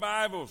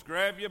Bibles,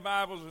 grab your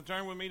Bibles and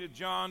turn with me to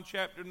John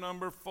chapter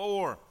number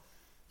 4.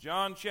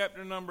 John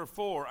chapter number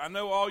 4. I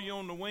know all you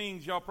on the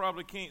wings, y'all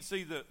probably can't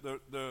see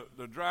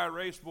the dry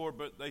erase board,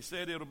 but they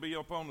said it'll be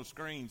up on the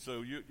screen,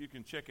 so you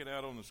can check it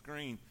out on the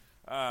screen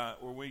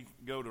where we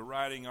go to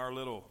writing our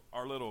little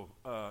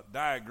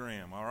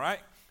diagram, all right?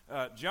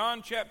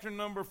 John chapter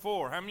number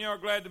 4. How many of y'all are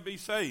glad to be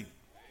saved?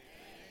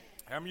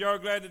 How many of y'all are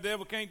glad the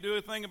devil can't do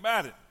a thing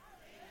about it?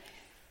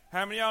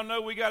 How many of y'all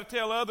know we got to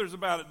tell others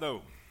about it,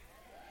 though?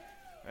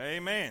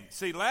 Amen.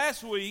 See, last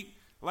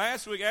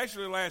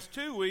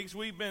 2 weeks,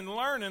 we've been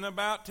learning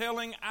about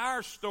telling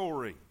our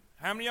story.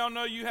 How many of y'all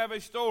know you have a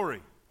story?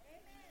 Amen.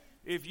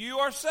 If you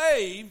are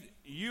saved,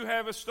 you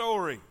have a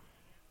story.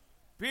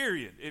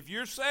 Period. If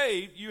you're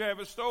saved, you have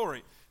a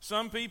story.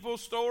 Some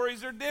people's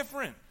stories are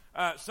different.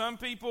 Some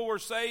people were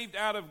saved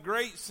out of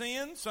great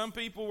sin. Some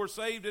people were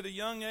saved at a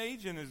young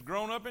age and has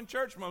grown up in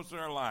church most of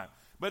their life.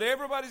 But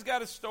everybody's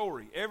got a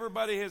story.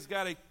 Everybody has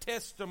got a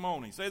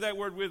testimony. Say that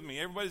word with me.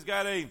 Everybody's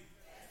got a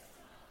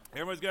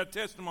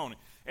testimony.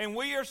 And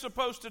we are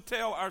supposed to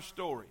tell our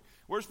story.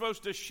 We're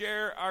supposed to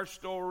share our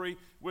story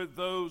with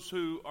those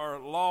who are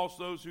lost,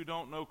 those who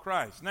don't know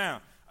Christ.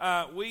 Now,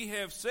 we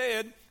have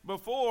said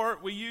before,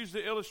 we used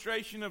the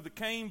illustration of the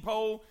cane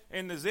pole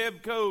and the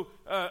Zebco,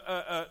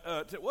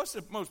 what's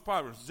the most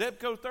popular?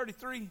 Zebco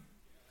 33?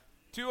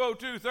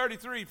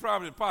 202-33,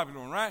 probably the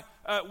popular one, right?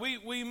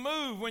 We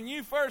move, when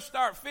you first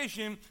start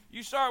fishing,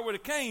 you start with a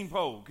cane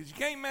pole, because you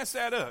can't mess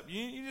that up.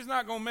 You're just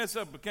not going to mess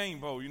up a cane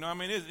pole, you know what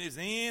I mean? It's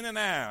in and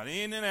out,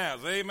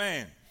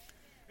 amen.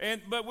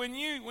 But when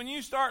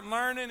you start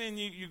learning and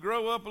you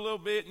grow up a little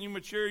bit and you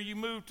mature, you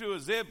move to a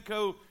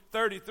Zebco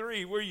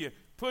 33 where you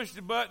push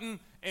the button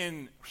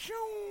and shoo,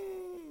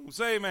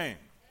 say amen.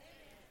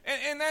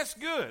 And that's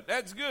good.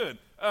 That's good.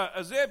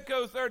 A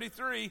Zebco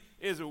 33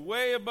 is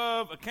way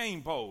above a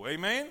cane pole.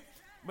 Amen?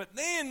 But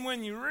then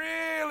when you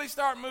really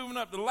start moving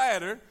up the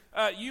ladder,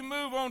 you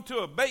move on to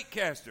a bait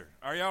caster.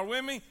 Are y'all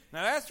with me?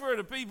 Now, that's where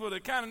the people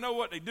that kind of know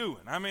what they're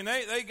doing. I mean,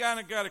 they kind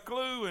of got a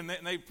clue, and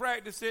they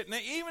practice it. And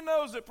even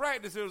those that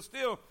practice it will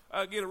still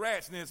get a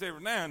rat's nest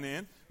every now and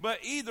then. But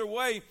either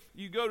way,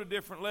 you go to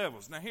different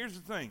levels. Now, here's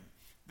the thing.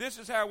 This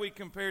is how we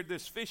compared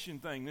this fishing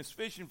thing, this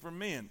fishing for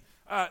men.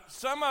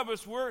 Some of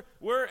us,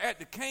 we're at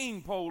the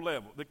cane pole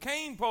level. The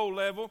cane pole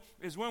level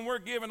is when we're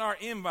giving our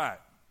invite.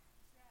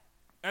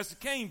 That's the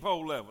cane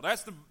pole level.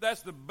 That's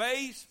the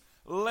base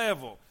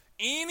level.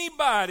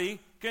 Anybody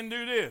can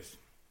do this.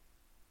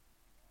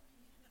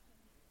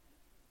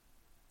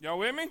 Y'all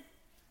with me?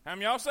 How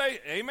many of y'all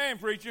say, amen,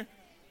 preacher?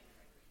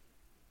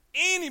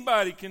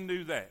 Anybody can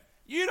do that.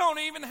 You don't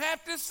even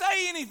have to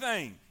say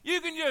anything.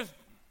 You can just,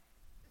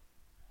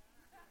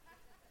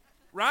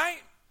 right?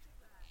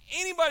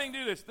 Anybody can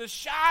do this. The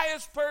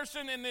shyest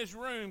person in this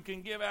room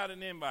can give out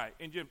an invite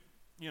and just,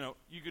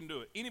 you can do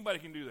it. Anybody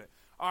can do that.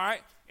 All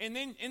right? And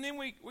then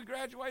we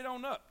graduate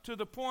on up to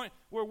the point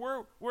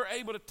where we're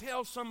able to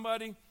tell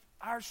somebody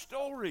our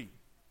story.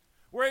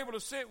 We're able to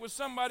sit with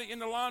somebody in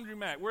the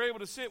laundromat. We're able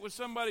to sit with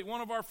somebody,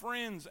 one of our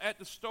friends at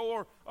the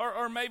store,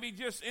 or maybe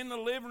just in the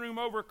living room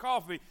over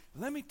coffee.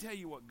 Let me tell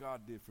you what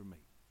God did for me.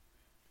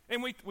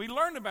 And we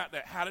learned about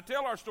that, how to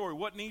tell our story,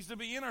 what needs to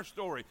be in our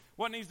story.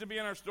 What needs to be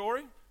in our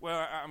story?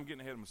 Well, I'm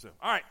getting ahead of myself.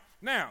 All right,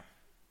 now,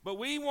 but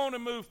we want to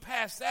move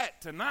past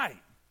that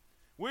tonight.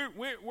 We're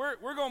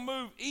going to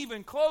move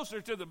even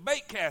closer to the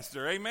bait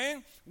caster,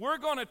 amen? We're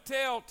going to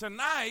tell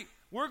tonight,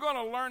 we're going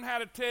to learn how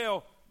to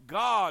tell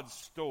God's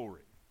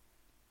story.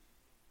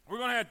 We're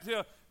going to have to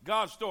tell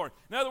God's story.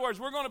 In other words,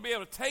 we're going to be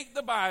able to take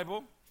the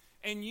Bible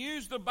and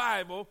use the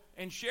Bible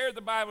and share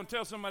the Bible and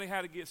tell somebody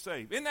how to get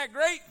saved. Isn't that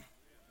great?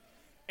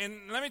 And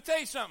let me tell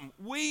you something.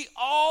 We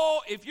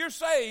all, if you're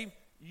saved,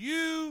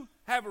 you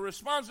have a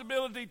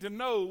responsibility to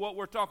know what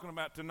we're talking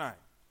about tonight.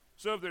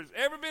 So if there's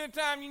ever been a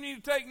time you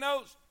need to take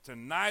notes,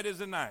 tonight is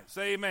the night.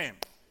 Say amen.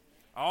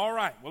 All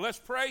right. Well, let's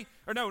pray.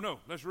 Or no,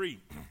 let's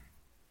read.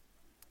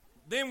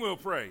 Then we'll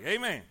pray.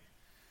 Amen.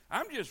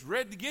 I'm just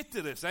ready to get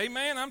to this.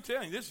 Amen. I'm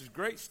telling you, this is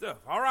great stuff.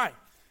 All right.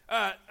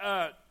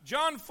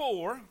 John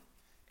 4,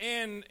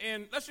 and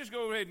let's just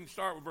go ahead and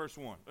start with verse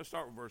 1. Let's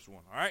start with verse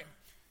 1. All right.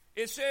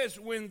 It says,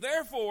 when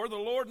therefore the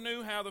Lord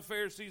knew how the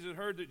Pharisees had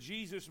heard that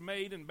Jesus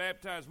made and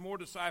baptized more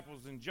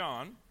disciples than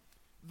John,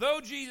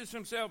 though Jesus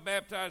himself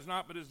baptized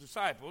not but his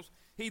disciples,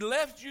 he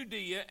left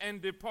Judea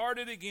and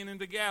departed again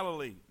into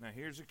Galilee. Now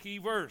here's a key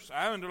verse.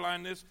 I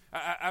underlined this.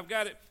 I've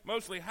got it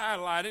mostly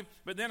highlighted,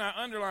 but then I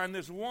underlined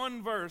this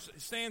one verse.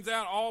 It stands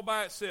out all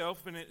by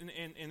itself, and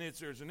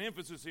there's an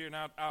emphasis here, and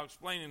I'll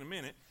explain in a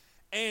minute.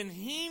 And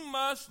he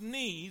must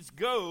needs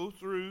go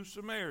through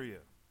Samaria.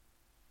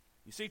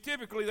 You see,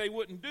 typically they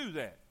wouldn't do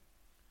that.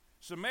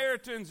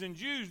 Samaritans and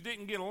Jews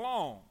didn't get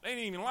along. They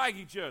didn't even like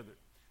each other.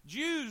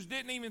 Jews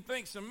didn't even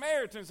think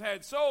Samaritans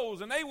had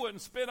souls, and they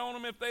wouldn't spit on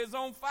them if they was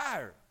on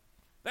fire.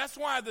 That's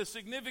why the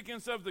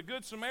significance of the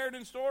Good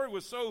Samaritan story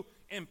was so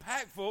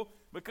impactful,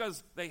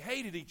 because they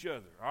hated each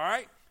other, all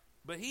right?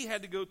 But he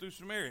had to go through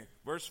Samaria.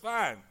 Verse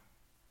 5,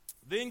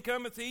 then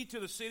cometh he to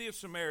the city of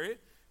Samaria,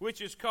 which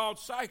is called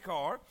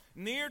Sychar,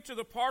 near to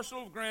the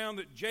parcel of ground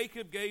that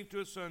Jacob gave to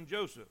his son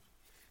Joseph.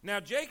 Now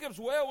Jacob's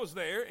well was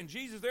there, and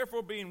Jesus,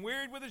 therefore, being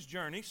wearied with his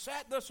journey,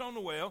 sat thus on the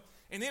well,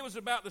 and it was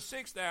about the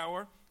 6th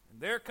hour, and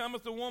there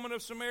cometh the woman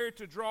of Samaria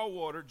to draw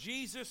water.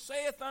 Jesus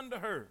saith unto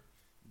her,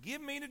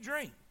 Give me to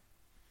drink.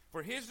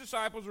 For his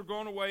disciples were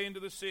gone away into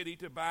the city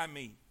to buy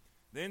meat.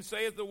 Then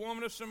saith the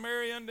woman of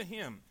Samaria unto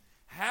him,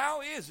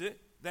 How is it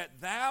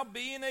that thou,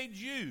 being a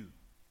Jew,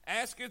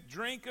 asketh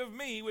drink of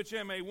me, which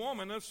am a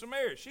woman of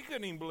Samaria? She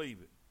couldn't even believe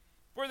it.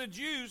 For the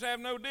Jews have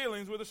no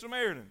dealings with the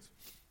Samaritans.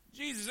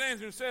 Jesus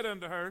answered and said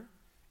unto her,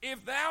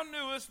 If thou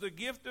knewest the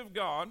gift of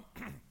God,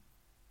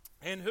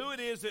 and who it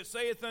is that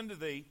saith unto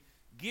thee,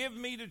 Give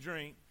me to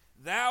drink,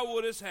 thou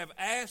wouldest have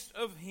asked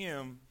of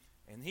him,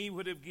 and he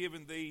would have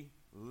given thee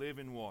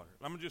living water.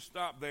 I'm going to just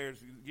stop there to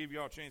give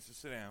you all a chance to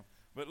sit down.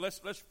 But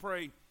let's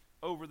pray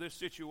over this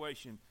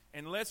situation,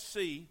 and let's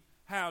see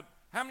how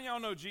many of y'all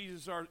know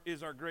Jesus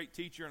is our great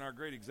teacher and our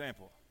great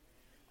example?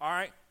 All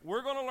right,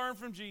 we're going to learn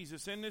from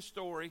Jesus in this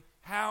story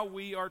how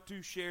we are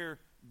to share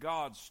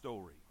God's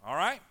story. All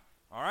right,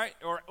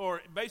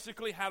 or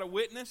basically how to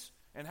witness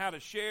and how to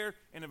share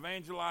and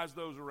evangelize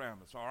those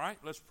around us. All right,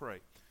 let's pray.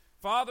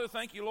 Father,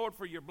 thank you, Lord,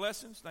 for your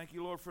blessings. Thank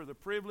you, Lord, for the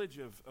privilege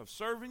of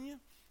serving you.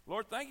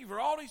 Lord, thank you for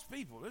all these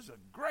people. This is a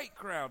great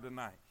crowd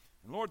tonight.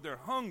 And Lord, they're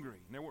hungry,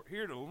 and they're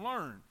here to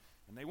learn.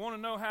 And they want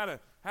to know how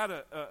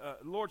to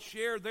Lord,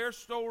 share their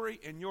story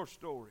and your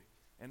story.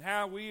 And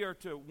how we are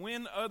to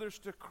win others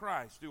to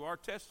Christ through our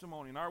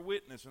testimony and our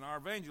witness and our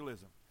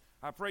evangelism.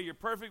 I pray your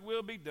perfect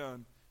will be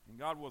done. And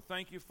God will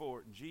thank you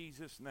for it in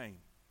Jesus' name.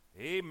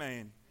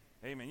 Amen.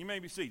 Amen. You may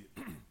be seated.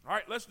 All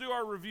right, let's do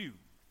our review.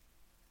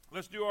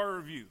 Let's do our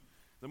review.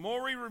 The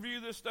more we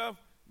review this stuff,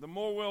 the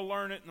more we'll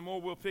learn it and the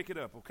more we'll pick it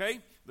up, okay?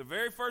 The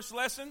very first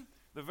lesson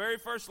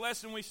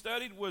we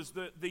studied was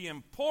the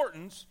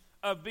importance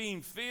of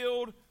being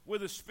filled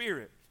with the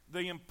Spirit.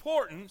 The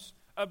importance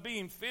of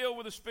being filled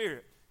with the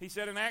Spirit. He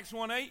said in Acts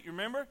 1:8, you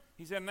remember?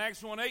 He said in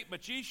Acts 1:8,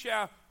 But ye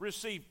shall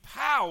receive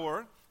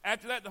power.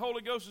 After that, the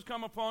Holy Ghost has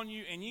come upon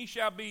you, and ye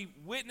shall be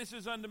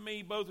witnesses unto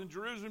me, both in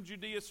Jerusalem,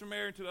 Judea,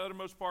 Samaria, and to the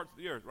uttermost parts of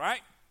the earth.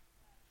 Right?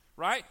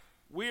 Right?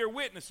 We are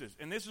witnesses,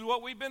 and this is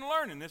what we've been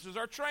learning. This is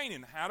our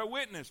training, how to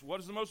witness. What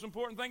is the most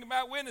important thing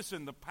about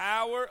witnessing? The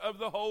power of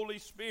the Holy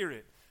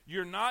Spirit.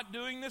 You're not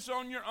doing this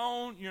on your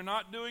own. You're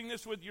not doing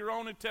this with your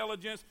own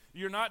intelligence.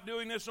 You're not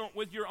doing this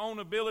with your own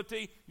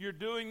ability. You're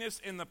doing this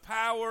in the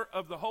power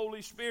of the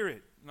Holy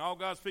Spirit. And all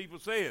God's people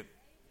said.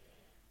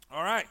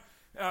 All right.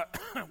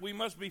 We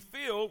must be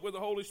filled with the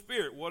Holy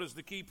Spirit. What is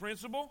the key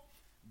principle?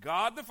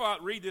 God the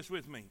Father. Read this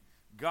with me.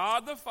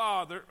 God the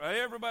Father.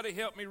 Everybody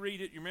help me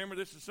read it. You remember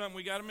this is something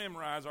we got to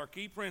memorize. Our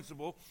key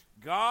principle.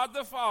 God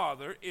the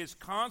Father is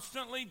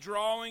constantly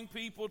drawing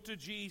people to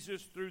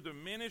Jesus through the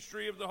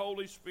ministry of the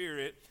Holy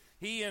Spirit.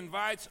 He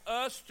invites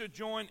us to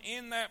join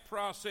in that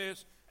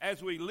process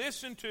as we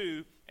listen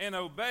to and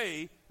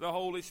obey the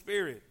Holy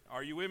Spirit.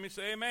 Are you with me?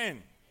 Say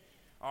amen.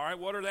 All right,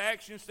 what are the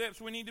action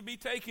steps we need to be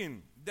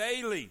taking?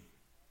 Daily.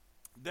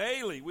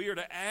 Daily, we are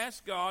to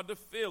ask God to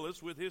fill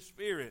us with His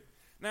Spirit.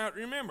 Now,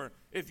 remember,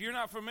 if you're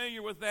not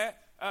familiar with that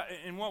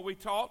and what we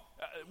taught,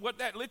 what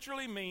that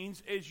literally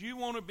means is you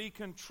want to be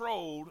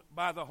controlled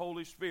by the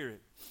Holy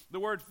Spirit. The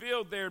word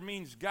filled there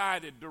means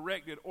guided,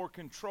 directed, or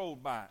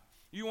controlled by it.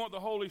 You want the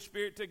Holy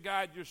Spirit to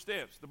guide your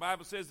steps. The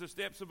Bible says the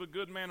steps of a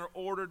good man are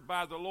ordered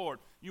by the Lord.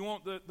 You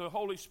want the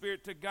Holy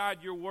Spirit to guide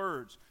your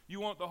words.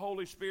 You want the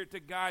Holy Spirit to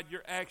guide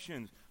your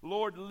actions.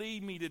 Lord,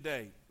 lead me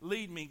today.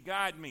 Lead me,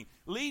 guide me.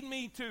 Lead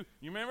me to,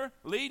 you remember?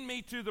 Lead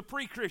me to the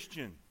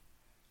pre-Christian.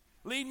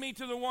 Lead me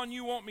to the one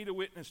you want me to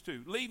witness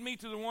to. Lead me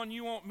to the one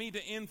you want me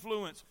to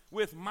influence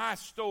with my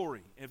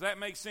story. If that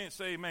makes sense,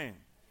 say amen.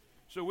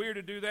 So we're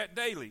to do that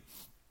daily.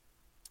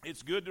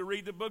 It's good to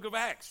read the book of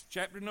Acts,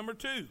 chapter number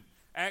 2.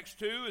 Acts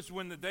 2 is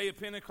when the day of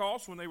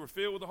Pentecost, when they were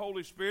filled with the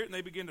Holy Spirit, and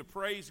they began to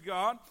praise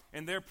God,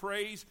 and their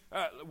praise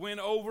went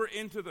over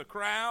into the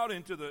crowd,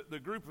 into the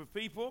group of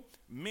people.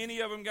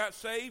 Many of them got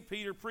saved.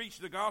 Peter preached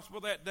the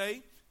gospel that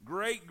day.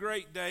 Great,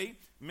 great day.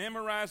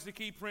 Memorize the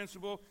key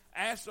principle.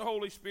 Ask the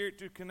Holy Spirit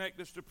to connect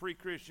us to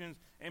pre-Christians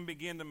and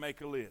begin to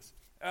make a list.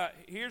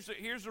 Here's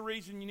the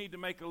reason you need to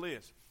make a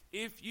list.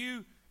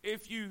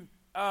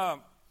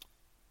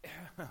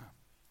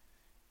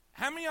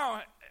 How many of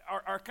y'all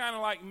are kind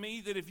of like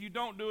me that if you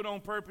don't do it on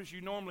purpose,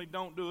 you normally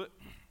don't do it?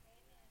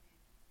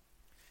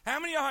 How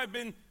many of y'all have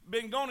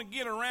been going to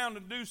get around to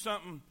do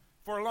something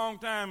for a long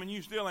time and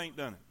you still ain't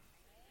done it?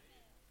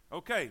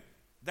 Okay,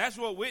 that's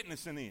what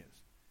witnessing is.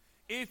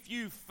 If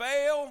you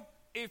fail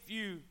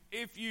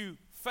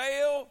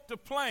to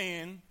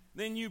plan,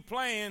 then you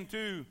plan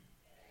to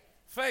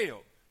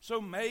fail.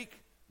 So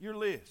make your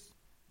list.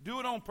 Do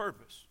it on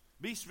purpose.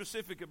 Be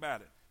specific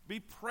about it. Be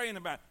praying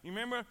about it. You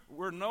remember,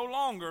 we're no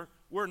longer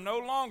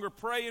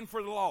praying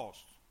for the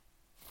lost.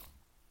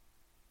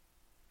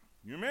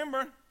 You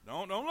remember?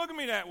 Don't look at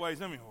me that way.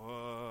 Some of you,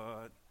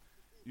 what?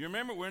 You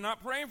remember, we're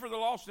not praying for the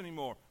lost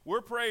anymore.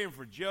 We're praying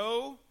for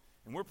Joe,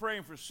 and we're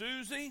praying for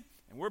Susie,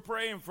 and we're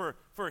praying for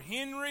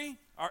Henry.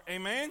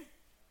 Amen?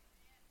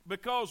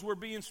 because we're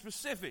being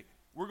specific.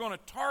 We're going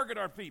to target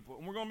our people,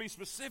 and we're going to be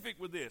specific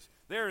with this.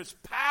 There is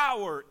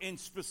power in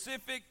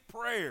specific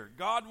prayer.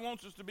 God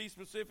wants us to be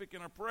specific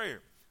in our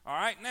prayer. All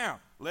right, now,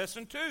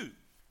 lesson 2.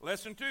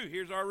 Lesson 2,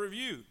 here's our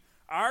review.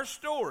 Our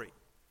story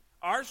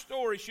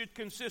should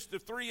consist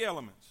of 3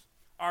 elements.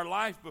 Our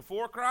life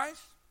before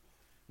Christ,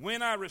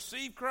 when I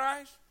received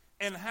Christ,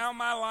 and how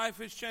my life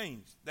has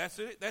changed. That's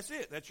it.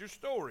 That's your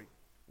story.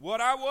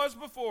 What I was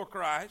before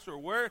Christ, or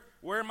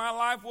where my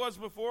life was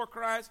before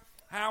Christ,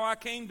 how I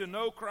came to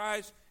know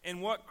Christ,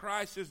 and what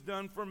Christ has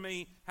done for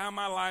me, how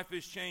my life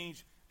has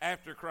changed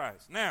after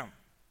Christ. Now,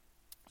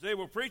 say,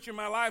 well, preacher,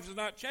 my life has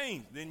not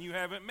changed. Then you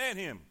haven't met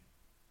him.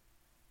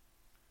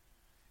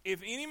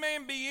 If any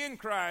man be in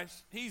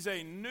Christ, he's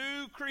a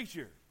new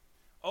creature.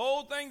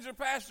 Old things are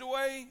passed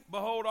away.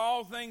 Behold,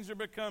 all things are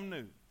become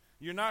new.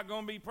 You're not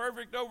going to be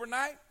perfect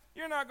overnight.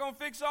 You're not going to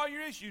fix all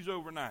your issues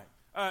overnight.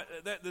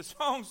 The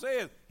song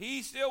says,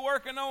 he's still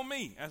working on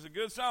me. That's a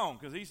good song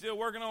because he's still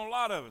working on a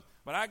lot of us.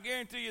 But I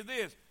guarantee you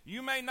this,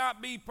 you may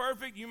not be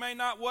perfect, you may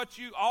not what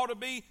you ought to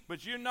be,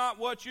 but you're not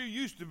what you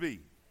used to be.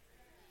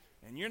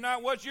 And you're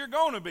not what you're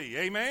going to be.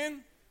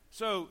 Amen?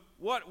 So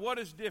what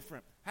is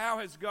different? How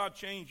has God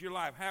changed your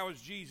life? How has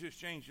Jesus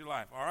changed your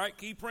life? All right,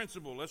 key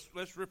principle.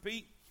 Let's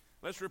repeat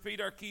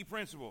our key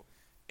principle.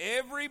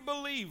 Every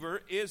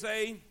believer is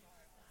a...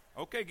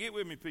 Okay, get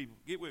with me, people.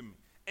 Get with me.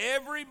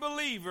 Every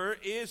believer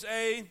is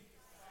a...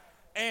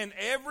 And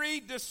every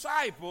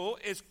disciple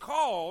is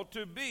called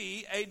to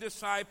be a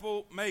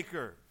disciple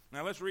maker.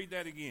 Now let's read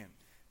that again.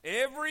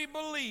 Every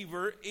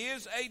believer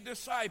is a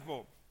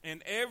disciple,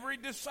 and every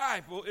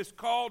disciple is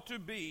called to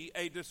be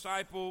a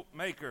disciple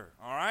maker.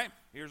 All right?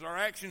 Here's our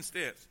action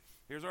steps.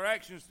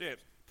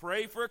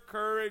 Pray for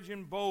courage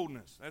and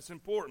boldness. That's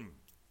important.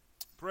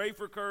 Pray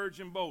for courage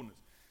and boldness.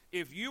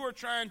 If you are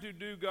trying to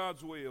do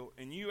God's will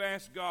and you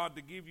ask God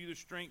to give you the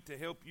strength to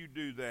help you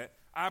do that,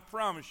 I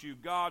promise you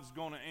God's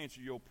going to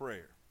answer your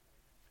prayer.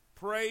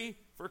 Pray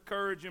for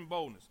courage and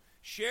boldness.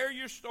 Share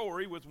your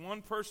story with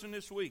one person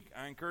this week.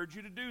 I encourage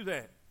you to do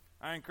that.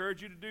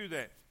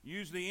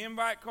 Use the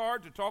invite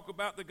card to talk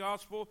about the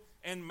gospel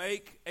and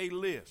make a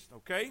list,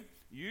 okay?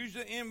 Use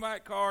the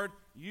invite card.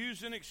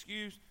 Use an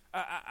excuse.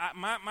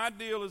 My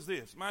deal is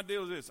this.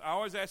 I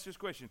always ask this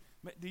question.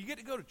 Do you get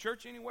to go to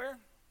church anywhere?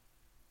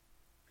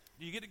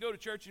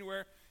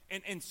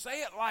 And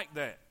say it like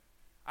that.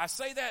 I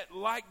say that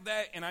like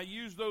that, and I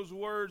use those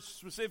words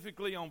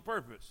specifically on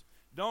purpose.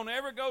 Don't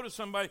ever go to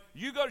somebody,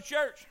 you go to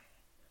church.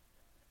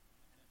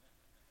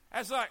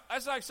 That's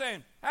like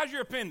saying, how's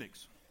your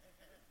appendix?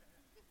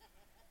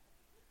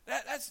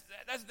 That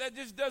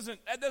just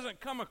doesn't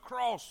come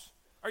across.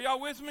 Are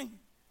y'all with me?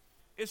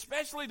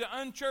 Especially to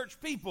unchurched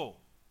people.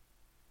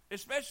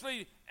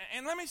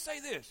 And let me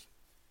say this.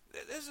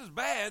 This is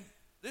bad,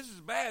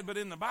 but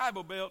in the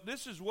Bible Belt,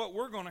 this is what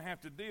we're going to have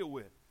to deal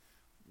with.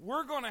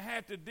 We're going to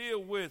have to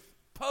deal with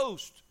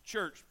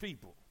post-church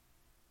people.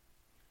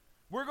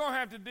 We're going to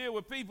have to deal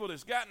with people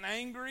that's gotten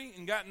angry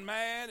and gotten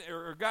mad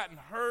or gotten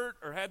hurt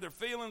or had their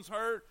feelings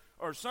hurt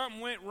or something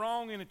went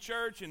wrong in a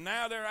church and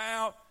now they're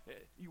out.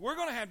 We're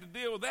going to have to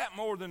deal with that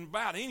more than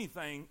about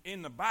anything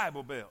in the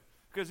Bible Belt.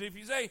 Because if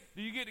you say,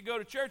 do you get to go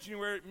to church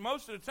anywhere,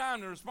 most of the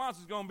time the response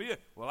is going to be,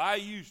 well, I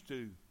used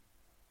to.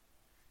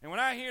 And when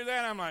I hear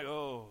that, I'm like,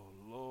 oh,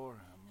 Lord,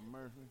 have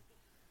mercy.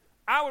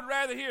 I would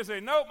rather hear say,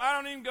 nope, I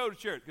don't even go to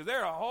church, because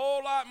they're a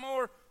whole lot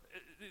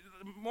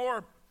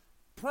more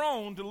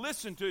prone to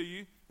listen to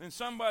you than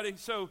somebody.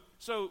 So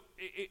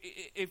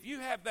if you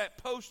have that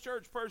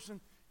post-church person,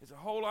 it's a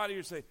whole lot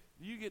easier to say,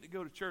 do you get to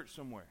go to church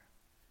somewhere?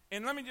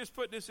 And let me just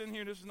put this in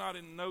here. This is not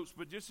in the notes,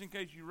 but just in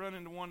case you run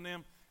into one of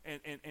them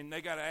and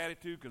they got an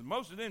attitude, because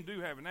most of them do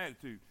have an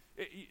attitude.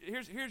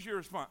 Here's your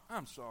response.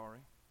 I'm sorry.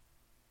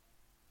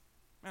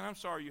 Man, I'm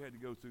sorry you had to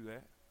go through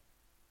that.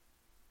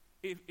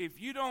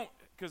 If you don't,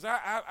 because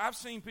I've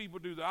seen people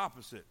do the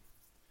opposite.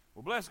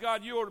 Well, bless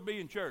God, you ought to be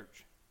in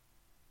church.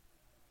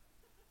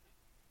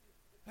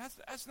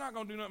 That's not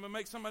going to do nothing but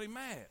make somebody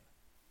mad.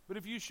 But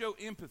if you show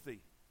empathy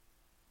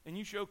and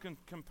you show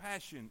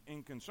compassion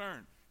and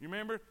concern, you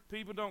remember,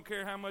 people don't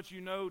care how much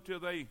you know till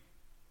they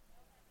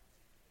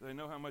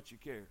know how much you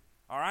care.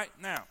 All right?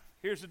 Now,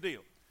 here's the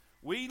deal.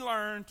 We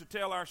learn to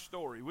tell our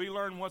story. We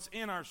learn what's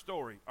in our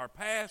story, our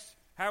past,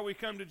 how we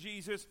come to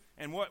Jesus,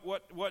 and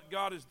what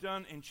God has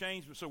done and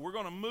changed. So we're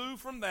going to move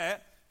from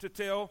that to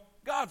tell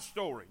God's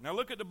story. Now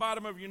look at the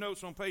bottom of your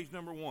notes on page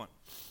number 1.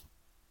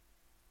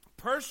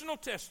 Personal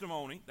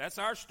testimony, that's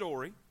our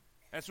story.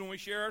 That's when we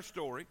share our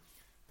story.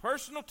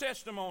 Personal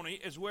testimony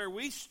is where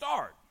we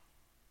start.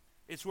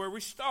 It's where we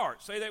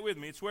start. Say that with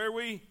me. It's where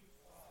we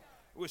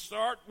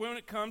start when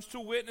it comes to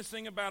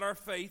witnessing about our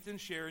faith and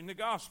sharing the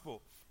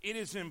gospel. It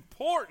is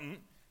important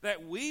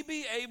that we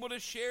be able to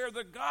share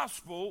the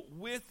gospel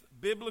with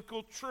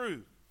biblical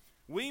truth.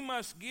 We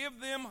must give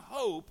them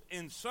hope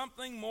in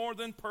something more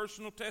than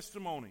personal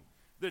testimony.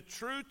 The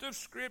truth of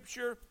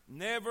Scripture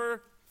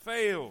never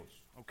fails.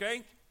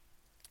 Okay?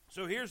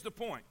 So here's the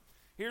point.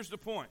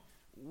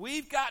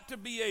 we've got to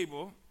be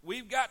able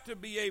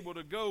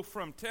to go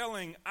from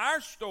telling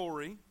our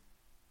story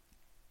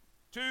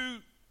to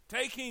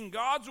taking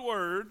God's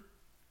word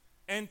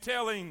and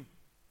telling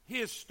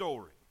his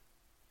story.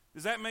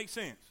 Does that make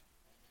sense?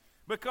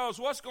 Because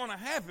what's going to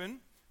happen,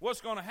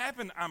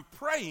 I'm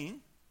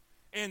praying,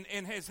 and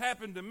has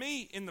happened to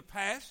me in the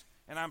past,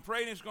 and I'm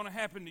praying it's going to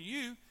happen to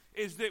you,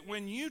 is that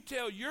when you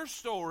tell your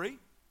story,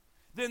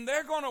 then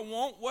they're going to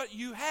want what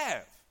you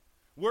have.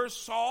 We're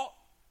salt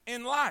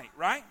and light,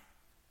 right?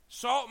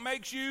 Salt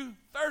makes you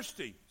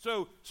thirsty.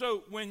 So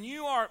when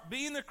you are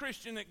being the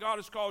Christian that God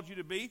has called you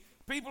to be,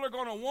 people are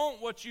going to want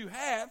what you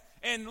have.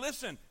 And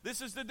listen,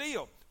 this is the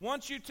deal.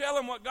 Once you tell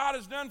them what God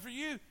has done for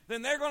you,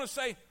 then they're going to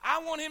say,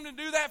 I want him to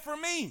do that for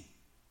me.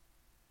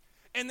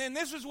 And then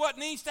this is what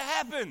needs to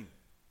happen.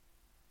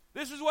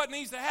 This is what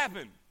needs to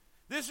happen.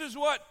 This is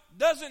what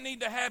doesn't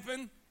need to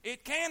happen.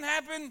 It can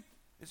happen.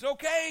 It's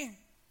okay.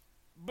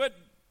 But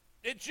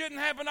it shouldn't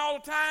happen all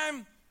the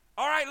time.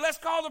 All right, let's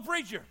call the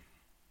preacher.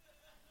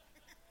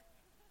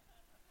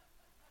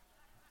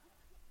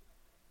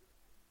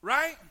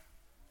 Right?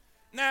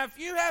 Now, if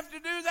you have to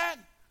do that,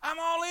 I'm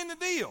all in the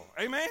deal.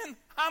 Amen?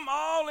 I'm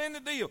all in the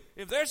deal.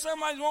 If there's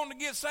somebody wanting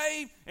to get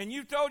saved and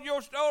you've told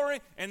your story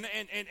and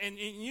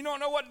you don't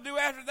know what to do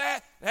after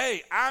that,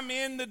 hey, I'm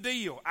in the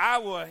deal. I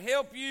will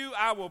help you.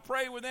 I will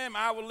pray with them.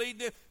 I will lead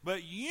them.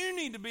 But you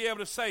need to be able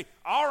to say,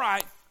 all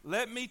right,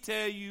 let me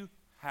tell you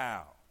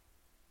how.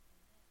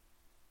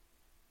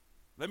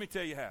 Let me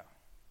tell you how.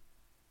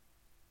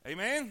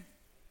 Amen?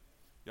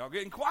 Y'all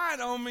getting quiet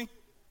on me.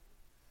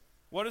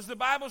 What does the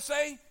Bible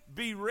say?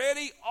 Be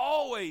ready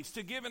always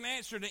to give an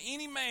answer to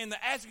any man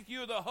that asketh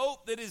you of the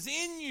hope that is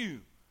in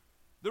you.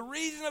 The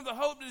reason of the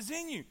hope that is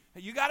in you.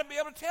 You got to be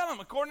able to tell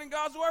them. According to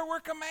God's word, we're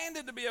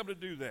commanded to be able to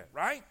do that,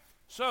 right?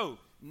 So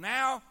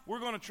now we're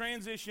going to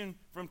transition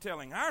from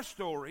telling our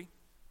story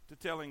to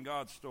telling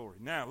God's story.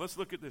 Now let's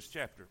look at this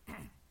chapter.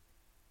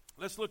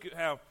 Let's look at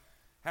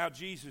how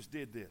Jesus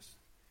did this.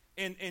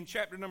 In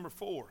chapter number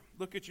 4,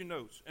 look at your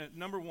notes.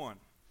 Number 1,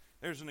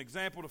 there's an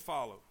example to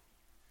follow.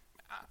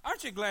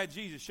 Aren't you glad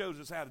Jesus shows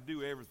us how to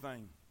do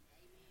everything?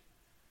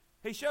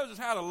 He shows us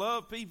how to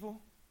love people.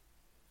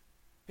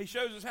 He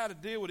shows us how to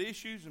deal with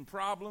issues and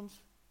problems.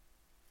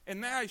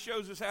 And now he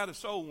shows us how to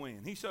soul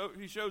win. He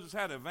shows us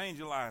how to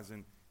evangelize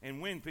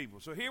and win people.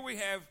 So here we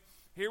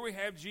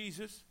have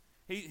Jesus.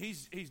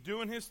 He's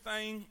doing his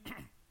thing.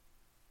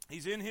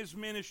 He's in his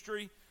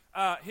ministry.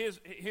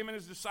 Him and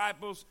his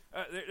disciples,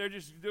 they're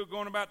just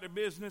going about their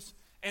business.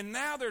 And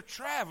now they're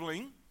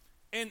traveling.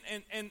 And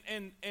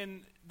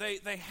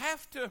they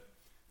have to,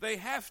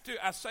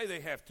 I say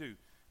they have to.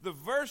 The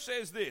verse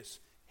says this,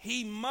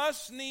 he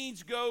must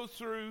needs go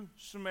through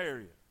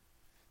Samaria.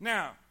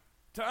 Now,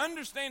 to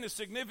understand the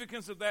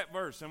significance of that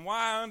verse and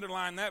why I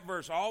underline that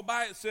verse all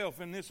by itself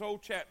in this whole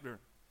chapter,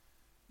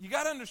 you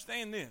got to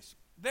understand this.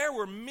 There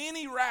were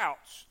many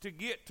routes to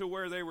get to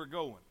where they were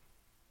going.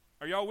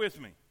 Are y'all with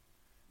me?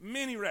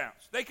 Many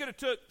routes. They could have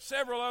took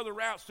several other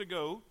routes to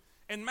go.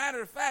 And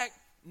matter of fact,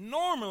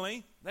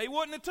 normally they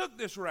wouldn't have took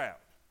this route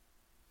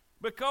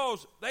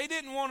because they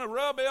didn't want to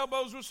rub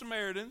elbows with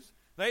Samaritans.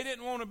 They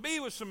didn't want to be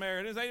with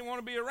Samaritans. They didn't want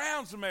to be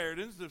around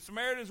Samaritans. The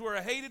Samaritans were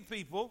a hated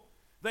people.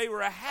 They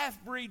were a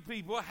half-breed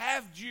people,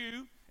 half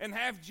Jew and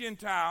half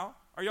Gentile.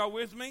 Are y'all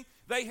with me?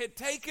 They had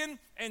taken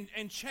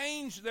and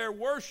changed their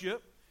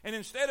worship, and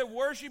instead of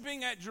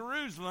worshiping at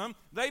Jerusalem,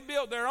 they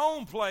built their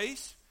own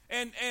place,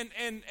 and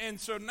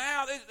so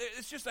now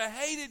it's just a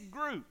hated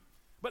group.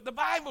 But the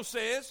Bible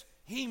says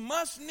he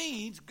must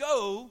needs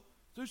go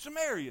through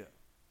Samaria.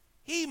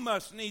 He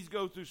must needs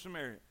go through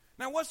Samaria.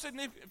 Now, what's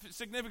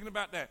significant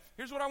about that?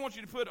 Here's what I want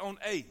you to put on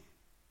A.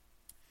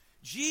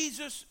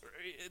 Jesus,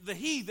 the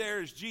he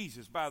there is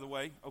Jesus, by the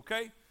way,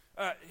 okay?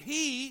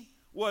 He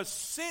was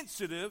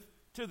sensitive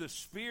to the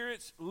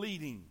Spirit's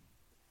leading.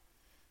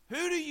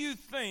 Who do you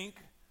think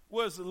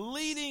was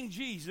leading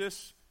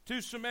Jesus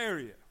to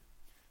Samaria?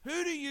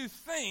 Who do you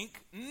think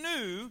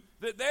knew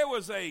that there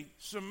was a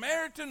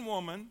Samaritan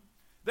woman,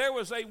 there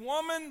was a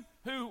woman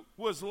who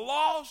was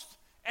lost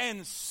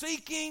and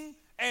seeking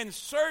and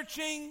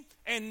searching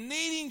and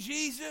needing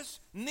Jesus,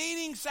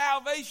 needing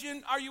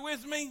salvation? Are you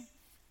with me?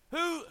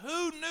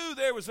 Who knew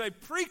there was a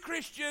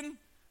pre-Christian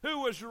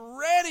who was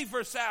ready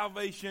for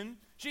salvation?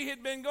 She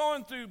had been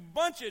going through a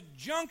bunch of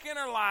junk in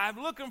her life,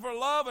 looking for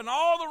love in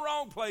all the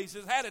wrong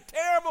places, had a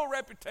terrible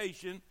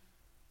reputation.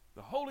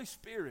 The Holy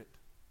Spirit.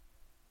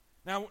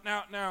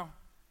 Now,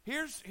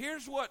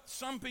 here's what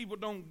some people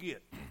don't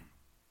get.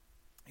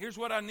 Here's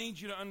what I need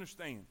you to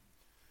understand.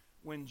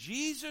 When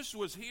Jesus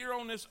was here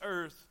on this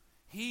earth,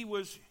 he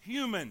was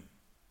human.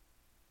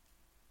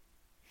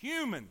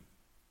 Human.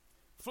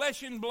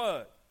 Flesh and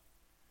blood.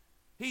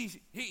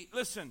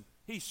 Listen,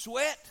 he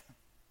sweat.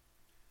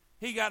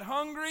 He got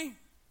hungry.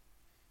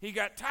 He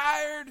got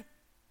tired.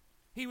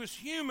 He was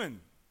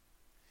human.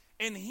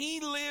 And he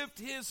lived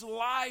his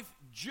life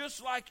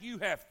just like you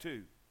have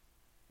to.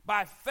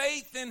 By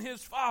faith in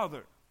his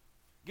Father.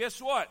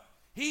 Guess what?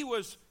 He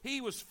was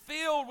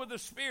filled with the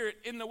Spirit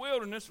in the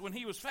wilderness when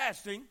he was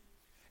fasting.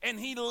 and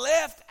he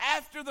left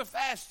after the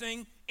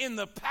fasting in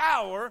the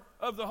power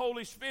of the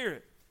Holy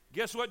Spirit.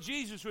 Guess what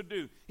Jesus would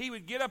do? He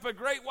would get up a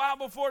great while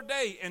before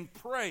day and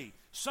pray.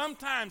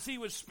 Sometimes he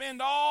would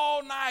spend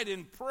all night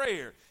in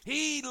prayer.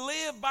 He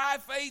lived by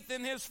faith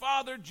in his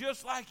Father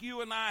just like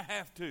you and I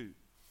have to.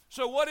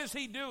 So what is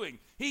he doing?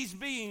 He's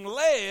being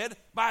led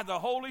by the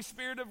Holy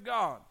Spirit of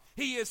God.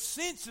 He is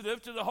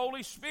sensitive to the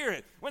Holy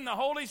Spirit. When the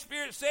Holy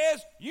Spirit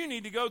says, you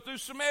need to go through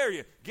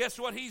Samaria, guess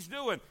what he's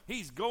doing?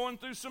 He's going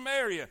through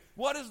Samaria.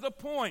 What is the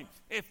point?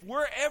 If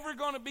we're ever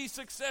going to be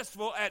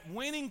successful at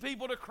winning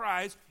people to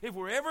Christ, if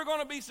we're ever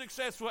going to be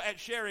successful at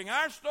sharing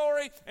our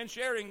story and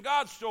sharing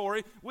God's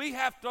story, we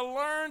have to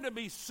learn to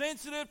be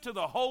sensitive to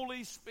the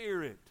Holy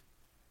Spirit.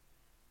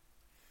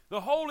 The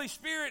Holy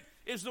Spirit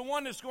is the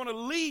one that's going to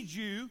lead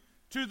you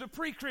to the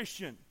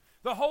pre-Christian.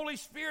 The Holy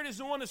Spirit is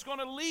the one that's going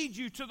to lead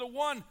you to the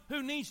one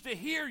who needs to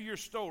hear your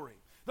story.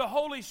 The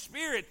Holy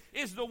Spirit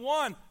is the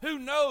one who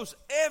knows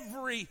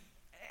everything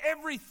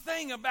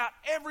about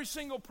every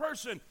single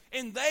person.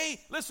 And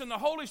the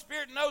Holy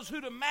Spirit knows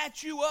who to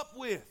match you up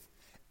with.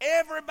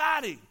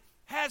 Everybody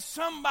has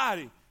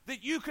somebody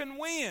that you can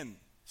win.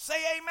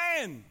 Say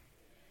amen.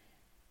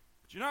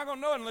 But you're not going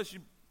to know it unless you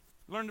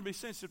learn to be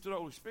sensitive to the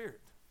Holy Spirit.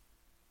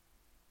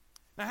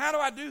 Now, how do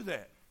I do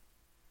that?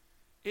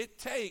 It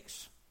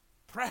takes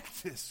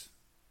practice.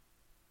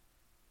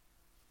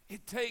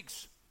 It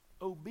takes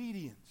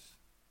obedience.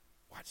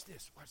 Watch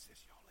this. Y'all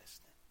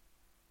listening?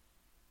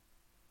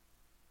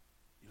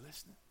 You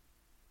listening?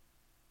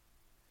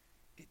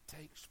 It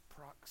takes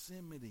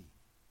proximity.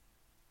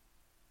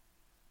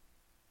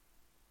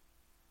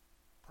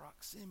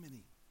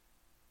 Proximity.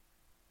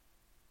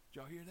 Did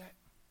y'all hear that?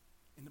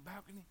 In the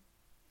balcony?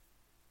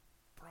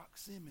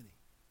 Proximity.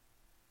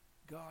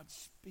 God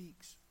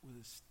speaks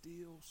with a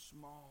still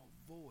small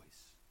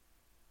voice.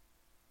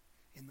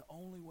 And the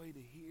only way to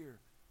hear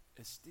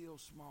a still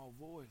small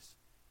voice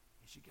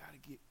is you got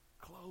to get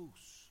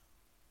close.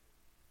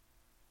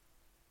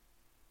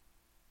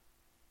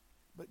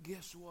 But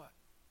guess what?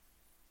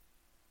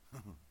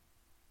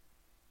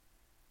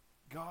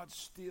 God's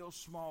still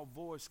small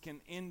voice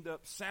can end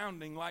up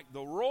sounding like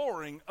the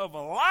roaring of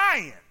a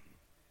lion.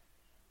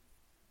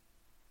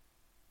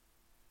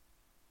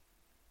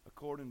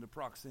 According to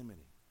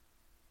proximity.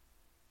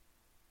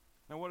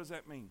 Now, what does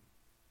that mean?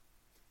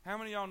 How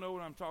many of y'all know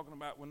what I'm talking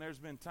about when there's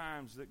been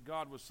times that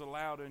God was so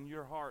loud in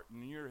your heart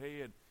and in your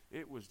head,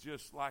 it was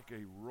just like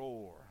a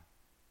roar?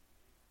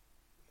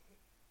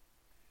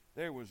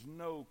 There was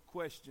no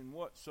question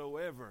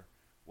whatsoever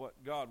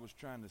what God was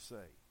trying to say.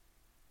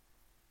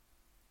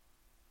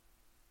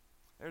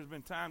 There's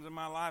been times in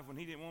my life when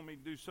he didn't want me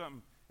to do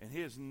something and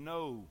his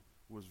no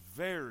was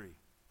very,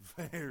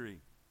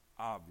 very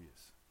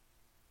obvious.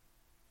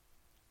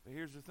 But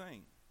here's the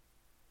thing.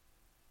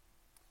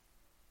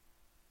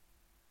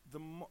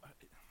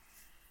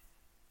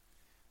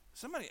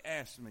 Somebody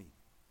asked me,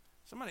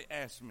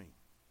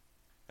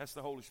 that's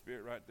the Holy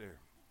Spirit right there.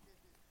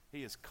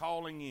 He is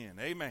calling in.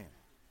 Amen.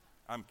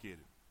 I'm kidding.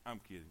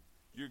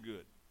 You're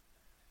good.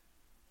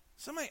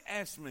 Somebody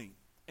asked me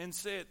and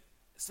said,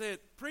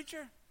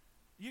 preacher,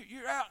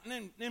 you're out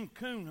in them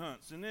coon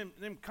hunts and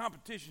them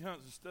competition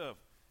hunts and stuff.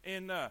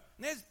 And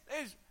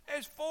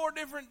there's 4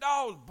 different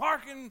dogs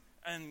barking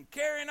and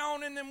carrying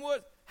on in them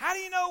woods. How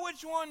do you know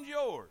which one's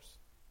yours?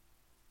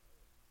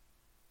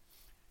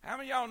 How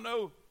many of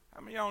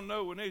y'all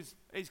know when there's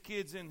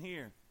kids in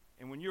here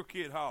and when your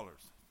kid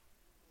hollers?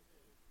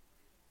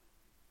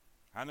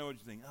 I know what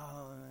you think.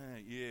 Oh,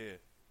 yeah.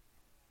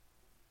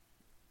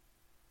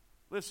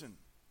 Listen,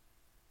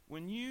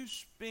 when you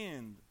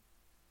spend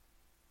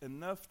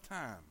enough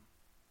time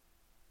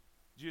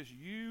just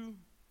you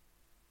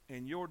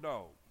and your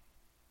dog.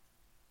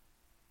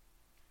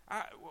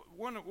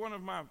 One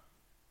of my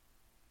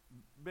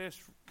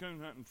best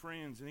coon hunting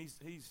friends, and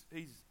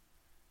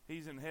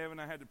he's in heaven.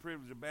 I had the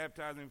privilege of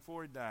baptizing him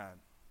before he died.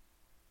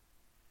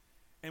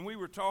 And we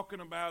were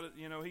talking about it.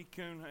 You know, he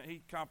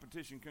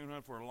competition coon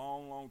hunted for a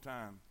long, long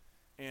time.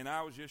 And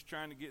I was just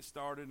trying to get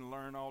started and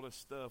learn all this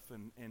stuff.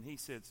 And he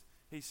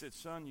said,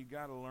 son, you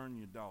got to learn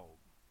your dog.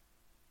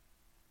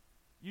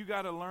 You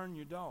got to learn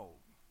your dog.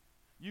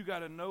 You got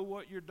to know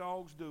what your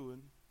dog's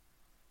doing.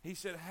 He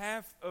said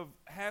half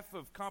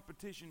of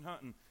competition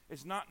hunting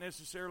is not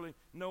necessarily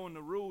knowing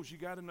the rules. You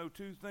got to know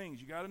 2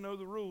 things. You got to know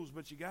the rules,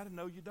 but you got to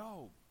know your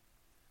dog.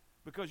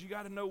 Because you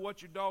got to know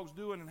what your dog's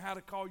doing and how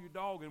to call your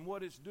dog and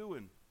what it's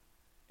doing.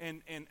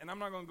 And I'm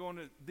not going to go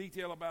into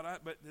detail about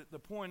that, but the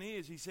point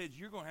is, he said,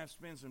 you're going to have to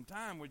spend some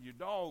time with your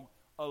dog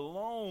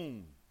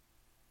alone,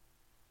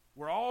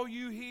 where all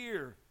you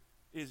hear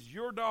is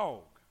your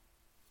dog,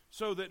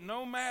 so that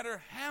no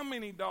matter how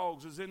many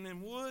dogs is in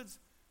them woods,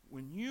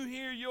 when you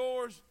hear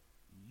yours,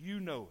 you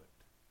know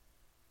it.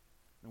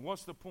 And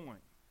what's the point?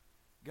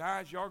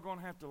 Guys, y'all are going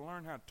to have to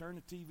learn how to turn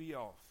the TV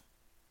off.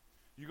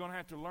 You're going to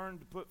have to learn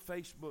to put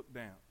Facebook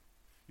down.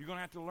 You're going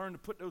to have to learn to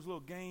put those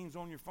little games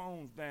on your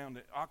phones down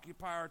that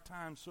occupy our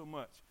time so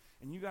much.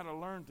 And you got to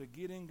learn to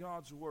get in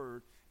God's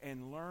Word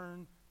and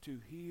learn to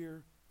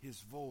hear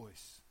His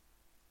voice.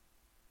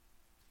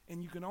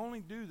 And you can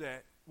only do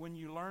that when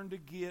you learn to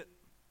get,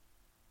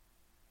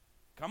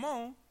 come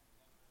on,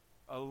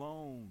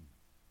 alone.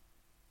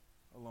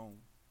 Alone.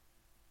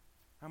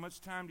 How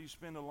much time do you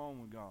spend alone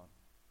with God?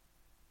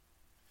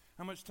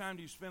 How much time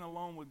do you spend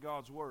alone with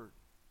God's Word?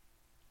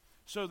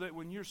 So that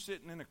when you're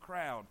sitting in a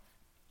crowd,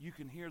 you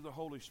can hear the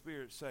Holy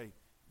Spirit say,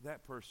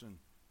 that person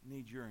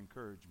needs your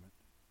encouragement.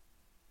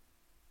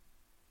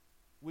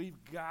 We've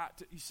got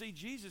to, you see,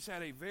 Jesus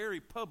had a very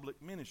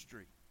public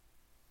ministry.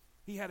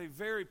 He had a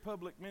very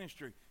public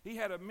ministry. He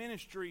had a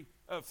ministry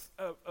of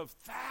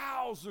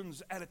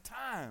thousands at a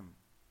time.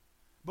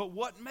 But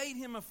what made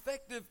him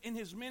effective in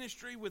his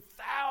ministry with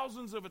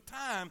thousands of a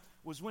time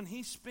was when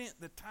he spent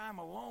the time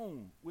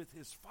alone with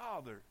his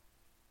Father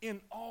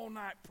in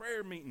all-night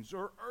prayer meetings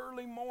or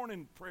early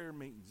morning prayer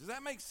meetings. Does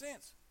that make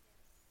sense?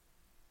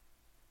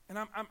 And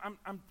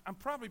I'm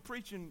probably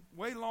preaching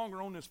way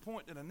longer on this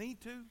point than I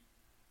need to,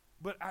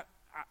 but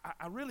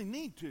I really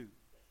need to.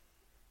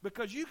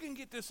 Because you can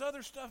get this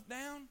other stuff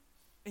down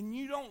and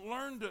you don't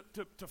learn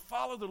to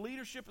follow the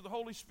leadership of the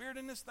Holy Spirit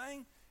in this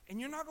thing,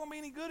 and you're not going to be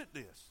any good at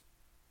this.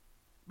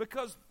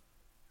 Because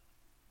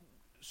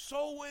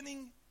soul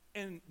winning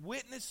and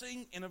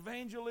witnessing and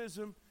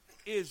evangelism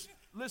is,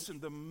 listen,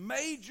 the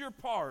major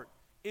part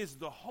is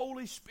the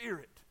Holy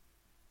Spirit.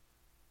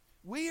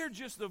 We are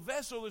just the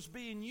vessel that's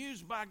being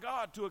used by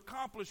God to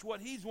accomplish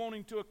what He's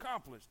wanting to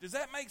accomplish. Does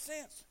that make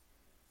sense?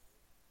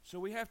 So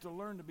we have to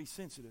learn to be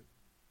sensitive.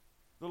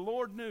 The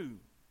Lord knew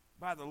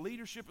by the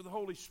leadership of the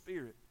Holy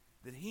Spirit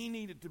that He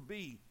needed to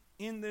be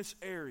in this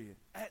area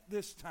at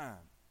this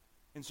time.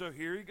 And so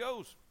here He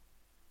goes.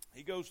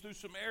 He goes through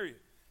Samaria.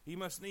 He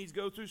must needs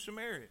go through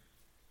Samaria.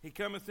 He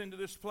cometh into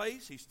this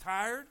place. He's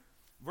tired.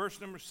 Verse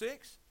number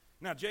 6.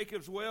 Now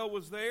Jacob's well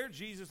was there.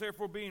 Jesus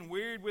therefore being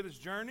wearied with his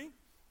journey,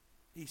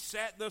 he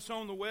sat thus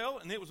on the well,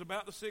 and it was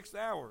about the 6th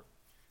hour.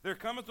 There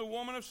cometh a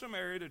woman of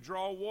Samaria to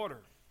draw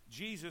water.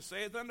 Jesus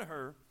saith unto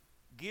her,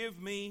 give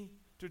me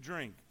to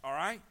drink. All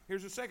right?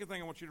 Here's the second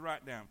thing I want you to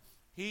write down.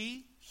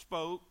 He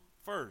spoke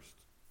first.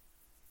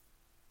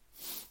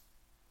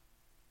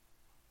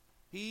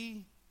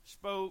 He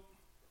spoke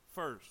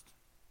first.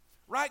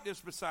 Write this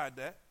beside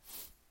that.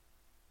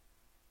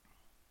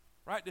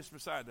 Write this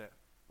beside that.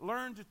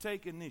 Learn to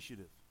take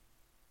initiative.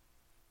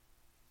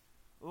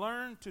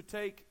 Learn to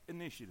take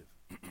initiative.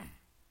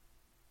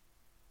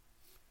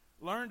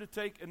 Learn to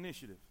take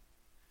initiative.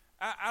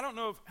 I don't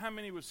know how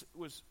many was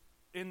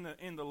in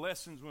the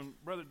lessons when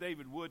Brother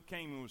David Wood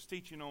came and was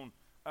teaching on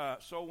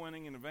soul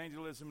winning and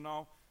evangelism and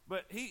all,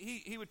 but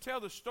he would tell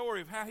the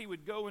story of how he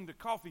would go into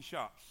coffee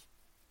shops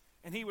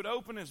and he would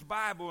open his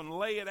Bible and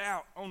lay it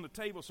out on the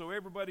table so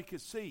everybody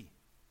could see.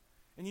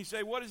 And you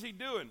say, what is he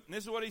doing? And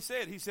this is what he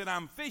said. He said,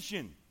 I'm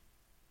fishing.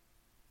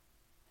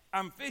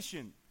 I'm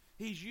fishing.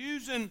 He's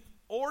using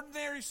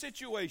ordinary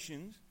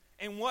situations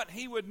and what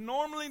he would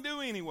normally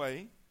do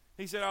anyway.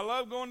 He said, I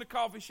love going to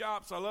coffee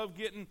shops. I love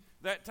getting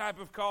that type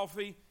of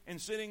coffee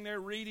and sitting there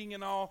reading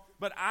and all.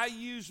 But I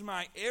use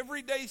my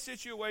everyday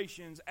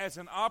situations as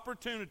an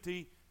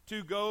opportunity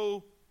to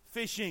go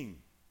fishing.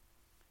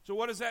 So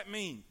what does that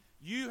mean?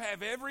 You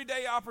have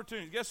everyday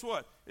opportunities. Guess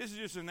what? This is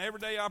just an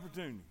everyday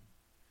opportunity.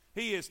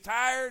 He is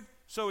tired,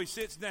 so he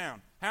sits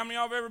down. How many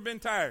of y'all have ever been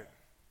tired?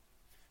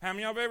 How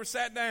many of y'all have ever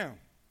sat down?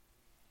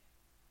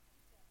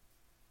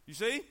 You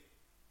see?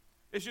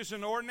 It's just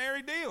an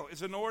ordinary deal.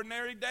 It's an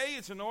ordinary day.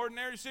 It's an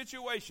ordinary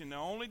situation. The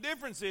only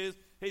difference is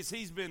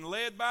he's been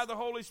led by the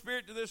Holy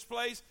Spirit to this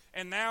place,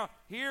 and now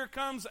here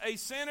comes a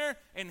sinner,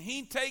 and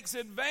he takes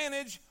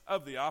advantage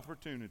of the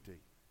opportunity.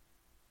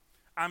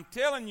 I'm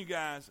telling you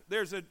guys,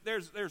 there's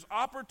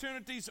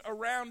opportunities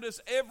around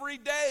us every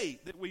day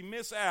that we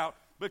miss out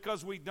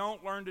because we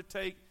don't learn to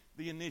take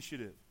the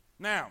initiative.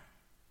 Now,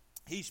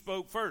 he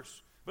spoke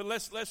first, but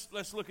let's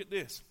look at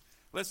this.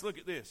 Let's look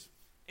at this.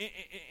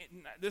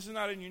 This is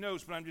not in your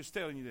notes, but I'm just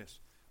telling you this.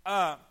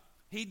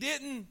 He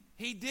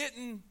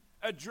didn't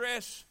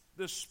address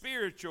the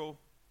spiritual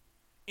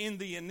in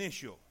the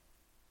initial.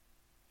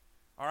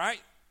 All right?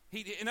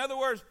 In other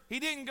words, he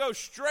didn't go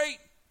straight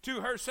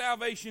to her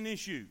salvation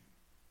issue.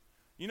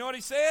 You know what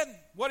he said?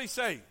 What'd he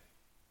say?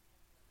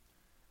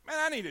 Man,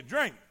 I need a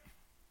drink.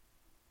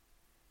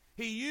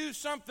 He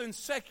used something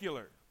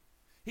secular.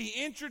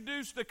 He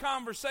introduced the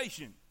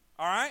conversation.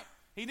 All right?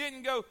 He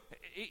didn't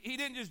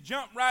just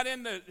jump right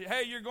into,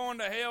 hey, you're going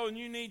to hell and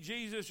you need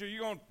Jesus or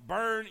you're going to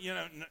burn,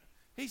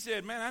 He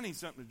said, man, I need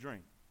something to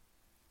drink.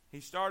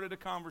 He started a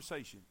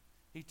conversation.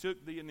 He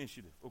took the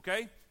initiative,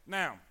 okay?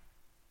 Now,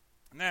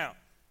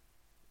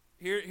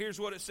 here's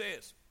what it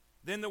says.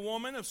 Then the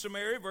woman of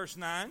Samaria, verse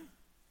 9,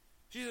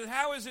 she said,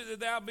 how is it that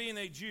thou being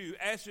a Jew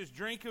askest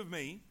drink of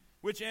me,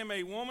 which am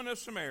a woman of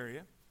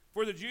Samaria?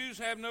 For the Jews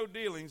have no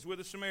dealings with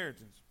the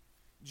Samaritans.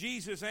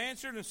 Jesus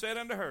answered and said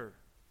unto her,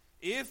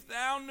 if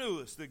thou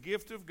knewest the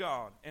gift of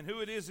God, and who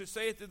it is that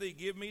saith to thee,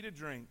 give me to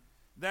drink,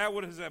 thou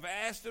wouldst have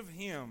asked of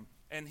him,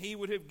 and he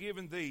would have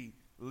given thee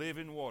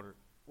living water.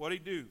 What'd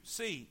he do?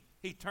 See,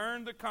 he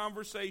turned the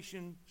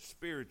conversation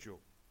spiritual.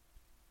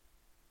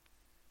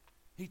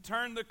 He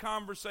turned the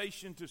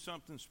conversation to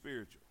something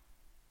spiritual.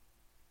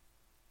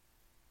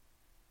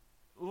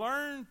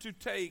 learn to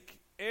take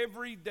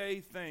everyday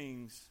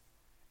things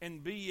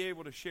and be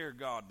able to share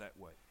God that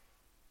way.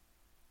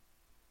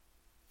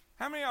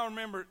 How many of y'all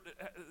remember,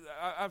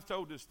 I've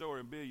told this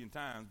story a billion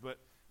times, but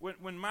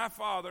when my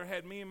father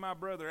had me and my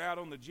brother out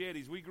on the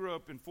jetties, we grew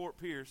up in Fort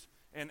Pierce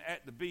and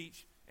at the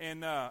beach,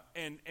 and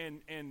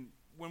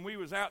when we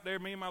was out there,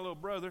 me and my little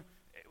brother,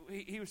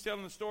 he was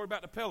telling the story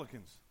about the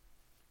pelicans.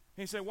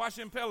 He said, watch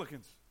them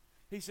pelicans.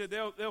 He said,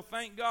 they'll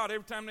thank God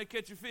every time they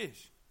catch a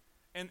fish.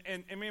 And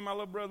me and my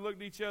little brother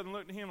looked at each other and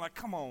looked at him like,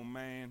 come on,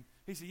 man.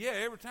 He said, yeah,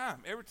 every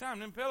time,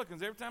 them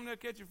pelicans, every time they'll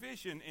catch a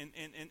fish and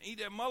eat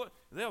that mullet,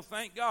 they'll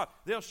thank God.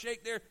 They'll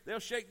shake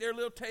their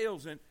little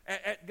tails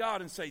at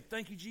God and say,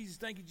 thank you, Jesus,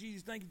 thank you,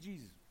 Jesus, thank you,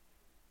 Jesus.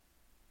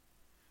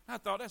 I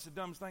thought that's the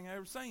dumbest thing I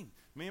ever seen.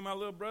 Me and my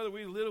little brother,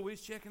 we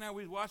was checking out,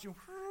 we was watching,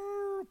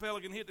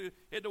 pelican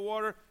hit the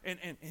water, and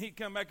he'd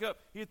come back up,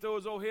 he'd throw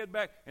his old head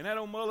back, and that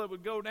old mullet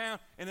would go down,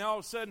 and then all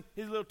of a sudden,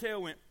 his little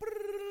tail went,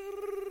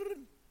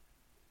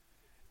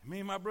 and me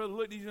and my brother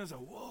looked at each other and said,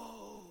 whoa.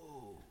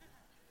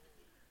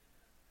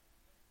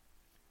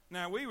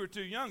 Now, we were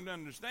too young to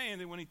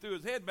understand that when he threw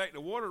his head back, the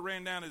water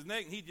ran down his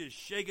neck, and he'd just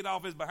shake it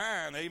off his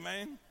behind,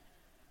 amen?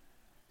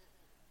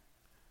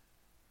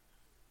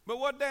 But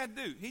what Dad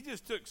do? He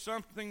just took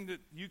something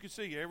that you could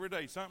see every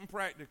day, something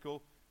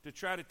practical, to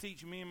try to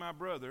teach me and my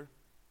brother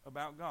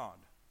about God.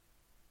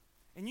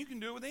 And you can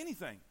do it with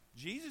anything.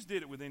 Jesus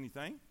did it with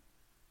anything.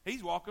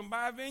 He's walking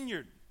by a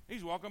vineyard.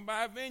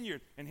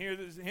 And here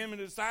him and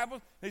the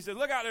disciples, he said,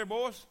 look out there,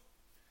 boys.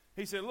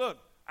 He said, look,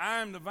 I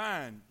am the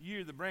vine,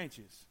 you are the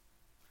branches.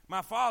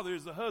 My Father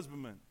is the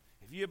husbandman.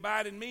 If you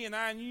abide in me and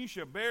I in you, you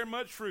shall bear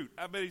much fruit.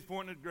 I bet he's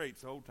pointing at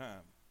grapes the whole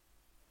time.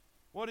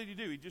 What did he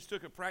do? He just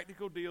took a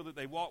practical deal that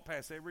they walked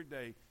past every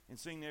day and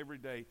seen every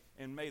day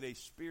and made a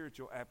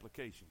spiritual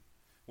application.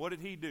 What did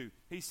he do?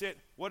 He said,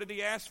 what did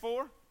he ask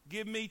for?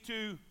 Give me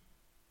to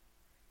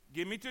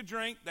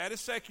drink. That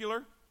is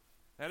secular.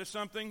 That is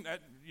something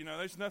that,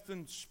 there's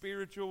nothing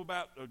spiritual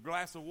about a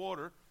glass of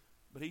water.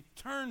 But he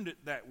turned it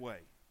that way.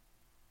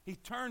 He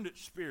turned it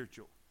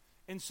spiritual.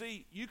 And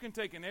see, you can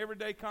take an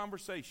everyday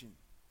conversation.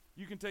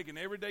 You're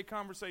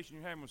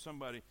having with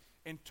somebody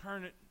and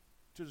turn it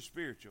to the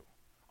spiritual.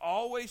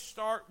 Always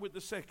start with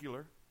the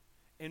secular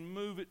and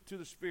move it to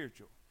the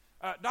spiritual.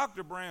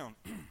 Dr. Brown,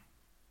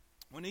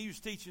 when he was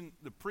teaching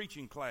the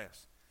preaching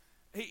class,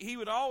 he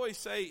would always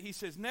say, he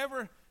says,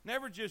 never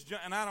just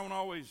jump, and I don't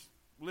always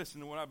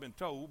listen to what I've been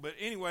told, but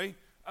anyway,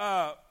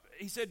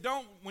 he said,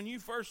 when you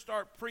first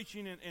start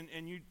preaching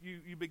and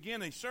you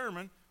begin a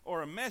sermon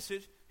or a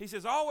message, he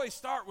says, always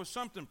start with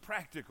something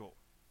practical.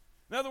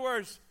 In other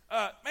words,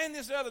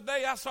 this other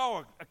day I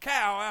saw a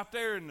cow out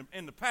there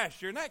in the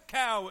pasture, and that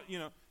cow,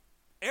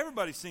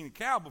 everybody's seen a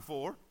cow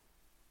before.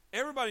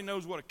 Everybody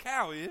knows what a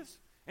cow is.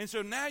 And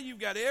so now you've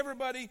got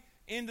everybody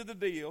into the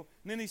deal.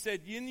 And then he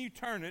said, then you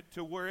turn it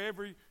to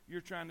wherever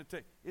you're trying to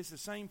take. It's the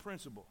same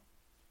principle.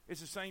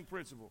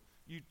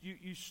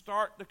 You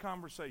start the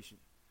conversation.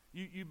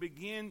 You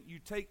begin, you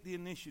take the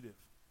initiative.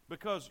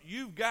 Because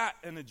you've got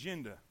an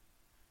agenda.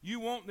 You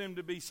want them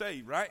to be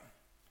saved, right?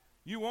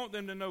 You want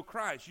them to know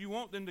Christ. You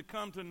want them to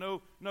come to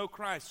know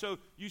Christ. So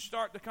you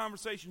start the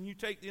conversation, you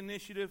take the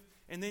initiative,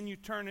 and then you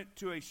turn it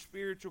to a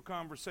spiritual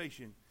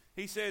conversation.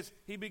 He says,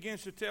 he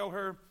begins to tell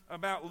her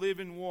about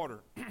living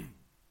water.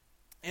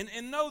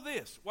 and know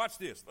this. Watch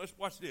this. Let's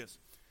watch this.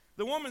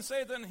 The woman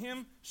saith unto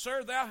him,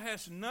 Sir, thou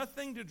hast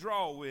nothing to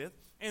draw with,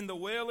 and the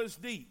well is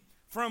deep.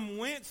 From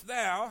whence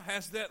thou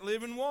hast that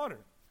living water?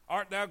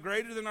 Art thou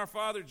greater than our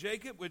father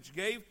Jacob, which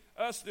gave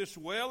us this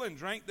well and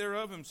drank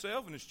thereof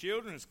himself and his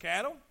children and his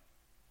cattle?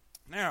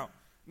 Now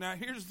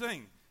here's the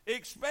thing.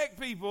 Expect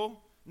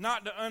people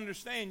not to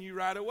understand you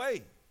right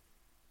away.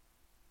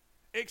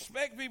 She's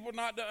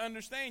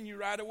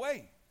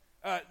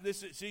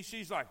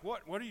like,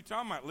 what are you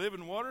talking about?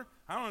 Living water?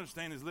 I don't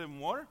understand this living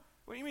water.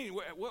 What do you mean?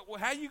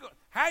 How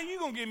you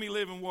going to give me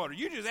living water?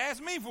 You just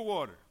asked me for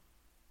water,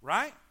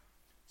 right?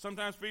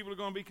 Sometimes people are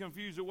going to be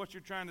confused at what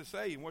you're trying to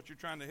say and what you're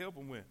trying to help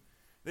them with.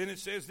 Then it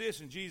says this,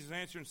 and Jesus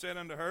answered and said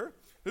unto her,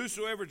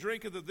 Whosoever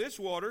drinketh of this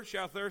water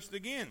shall thirst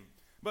again.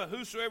 But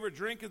whosoever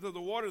drinketh of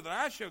the water that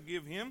I shall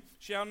give him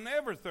shall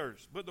never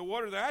thirst. But the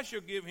water that I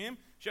shall give him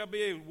shall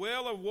be a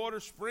well of water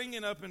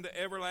springing up into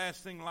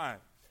everlasting life.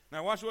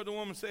 Now watch what the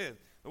woman said.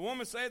 The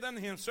woman saith unto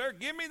him, Sir,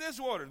 give me this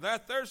water, that I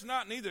thirst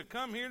not, neither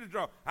come here to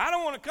draw. I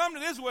don't want to come to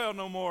this well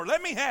no more.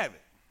 Let me have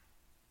it.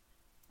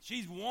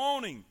 She's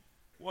wanting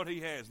what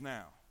he has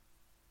now.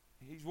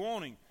 He's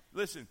wanting.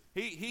 Listen,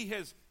 he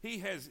has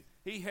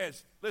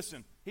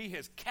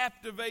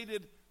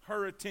captivated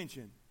her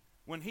attention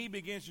when he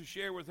begins to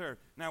share with her.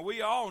 Now,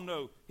 we all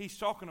know he's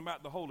talking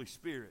about the Holy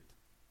Spirit.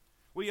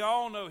 We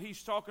all know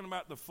he's talking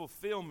about the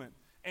fulfillment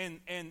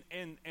and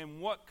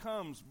what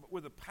comes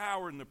with the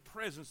power and the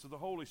presence of the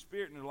Holy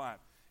Spirit in their life.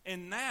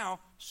 And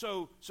now,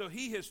 so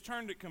he has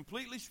turned it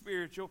completely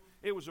spiritual.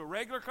 It was a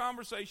regular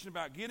conversation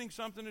about getting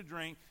something to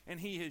drink, and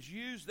he has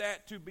used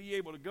that to be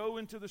able to go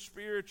into the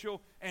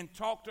spiritual and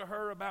talk to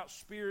her about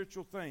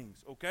spiritual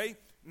things, okay?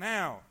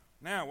 Now,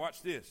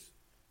 watch this.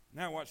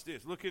 Now watch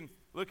this. Look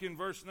in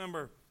verse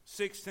number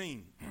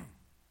 16.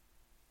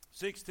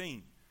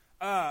 16.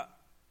 Boy,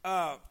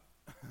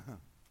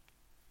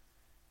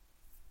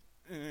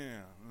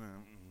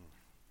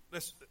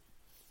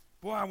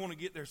 I want to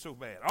get there so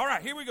bad. All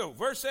right, here we go.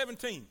 Verse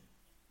 16.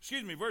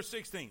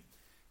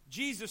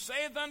 Jesus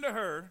saith unto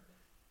her,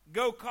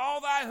 Go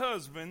call thy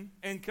husband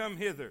and come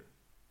hither.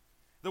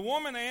 The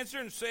woman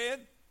answered and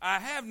said, I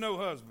have no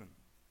husband.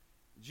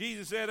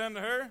 Jesus said unto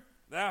her,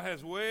 Thou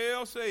hast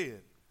well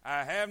said,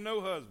 I have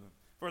no husband.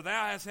 For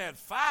thou hast had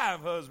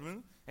 5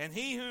 husbands, and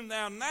he whom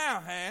thou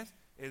now hast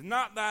is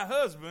not thy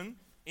husband.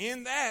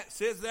 In that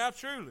saidst thou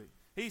truly.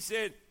 He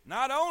said,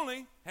 not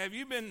only have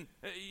you been,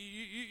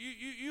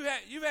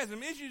 you've had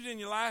some issues in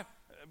your life,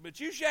 but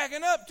you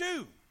shacking up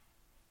too.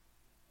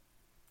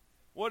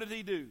 What did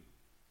he do?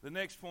 The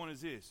next point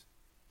is this.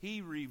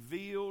 He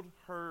revealed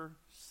her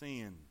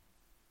sin.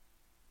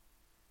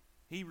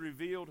 He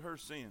revealed her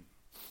sin.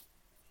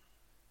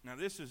 Now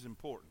this is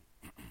important.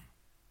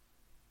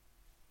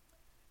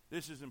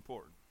 This is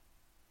important.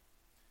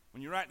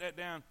 When you write that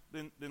down,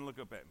 then look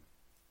up at me.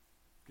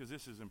 Because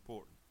this is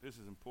important. This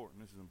is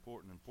important. This is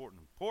important.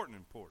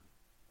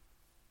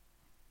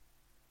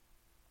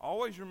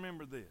 Always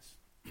remember this.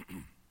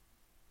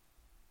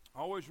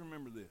 Always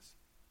remember this.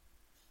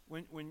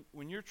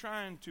 When you're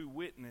trying to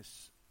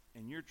witness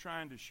and you're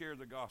trying to share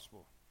the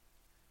gospel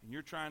and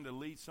you're trying to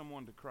lead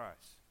someone to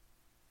Christ,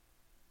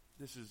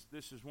 this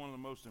is one of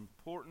the most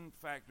important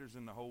factors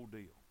in the whole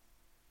deal.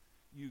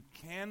 You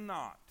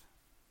cannot,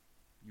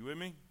 you with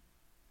me?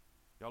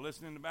 Y'all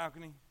listening in the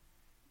balcony?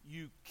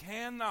 You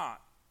cannot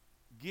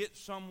get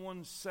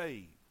someone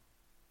saved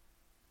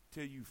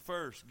till you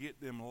first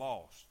get them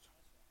lost.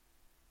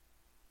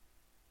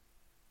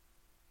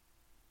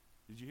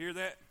 Did you hear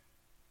that?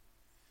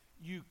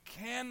 You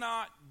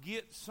cannot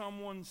get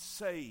someone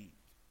saved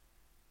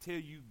till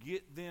you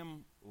get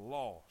them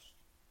lost.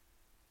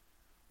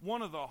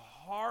 One of the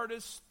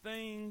hardest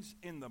things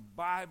in the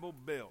Bible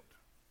Belt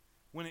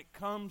when it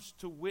comes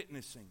to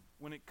witnessing,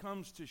 when it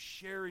comes to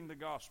sharing the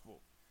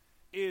gospel,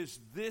 is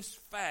this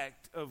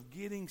fact of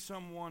getting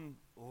someone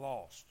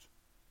lost.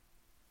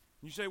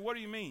 You say, what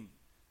do you mean?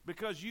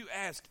 Because you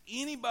ask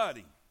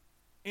anybody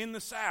in the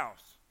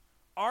South,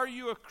 are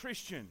you a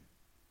Christian?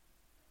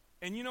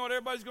 And you know what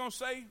everybody's going to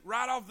say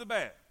right off the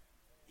bat?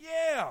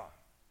 Yeah.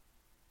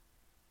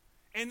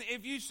 And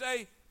if you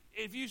say,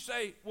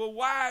 well,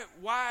 why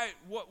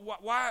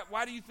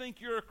do you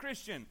think you're a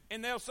Christian?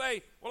 And they'll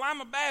say, well,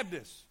 I'm a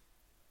Baptist.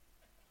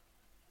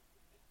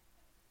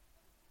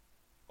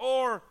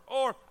 Or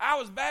I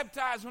was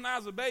baptized when I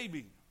was a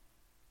baby.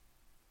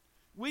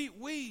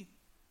 We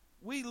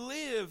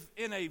live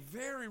in a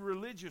very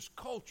religious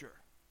culture.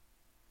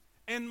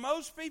 And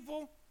most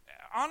people,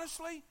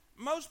 honestly,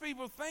 most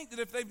people think that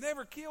if they've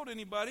never killed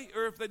anybody,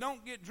 or if they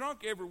don't get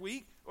drunk every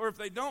week, or if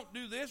they don't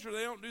do this or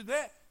they don't do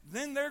that,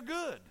 then they're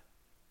good.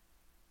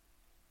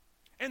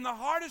 And the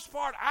hardest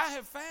part I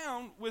have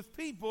found with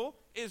people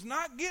is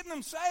not getting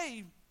them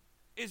saved,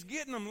 it's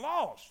getting them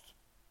lost.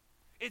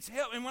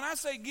 And when I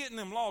say getting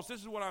them lost, this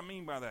is what I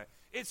mean by that.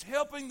 It's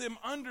helping them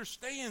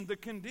understand the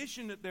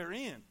condition that they're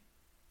in.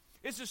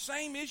 It's the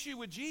same issue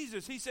with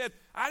Jesus. He said,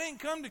 I didn't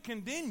come to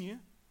condemn you.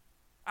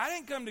 I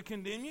didn't come to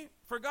condemn you.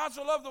 For God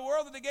so loved the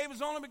world that he gave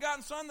his only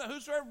begotten Son, that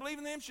whosoever believes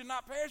in him should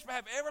not perish but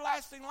have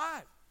everlasting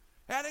life.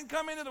 I didn't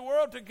come into the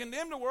world to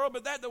condemn the world,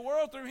 but that the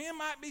world through him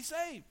might be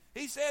saved.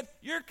 He said,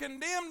 you're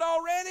condemned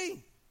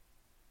already.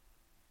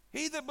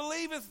 He that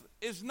believeth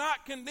is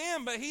not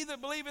condemned, but he that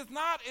believeth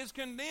not is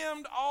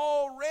condemned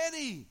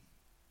already.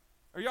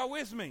 Are y'all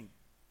with me?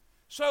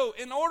 So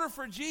in order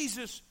for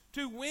Jesus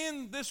to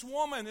win this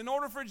woman, in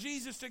order for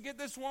Jesus to get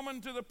this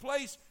woman to the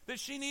place that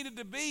she needed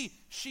to be,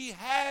 she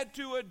had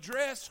to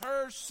address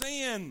her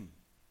sin.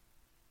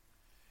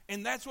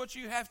 And that's what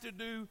you have to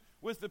do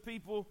with the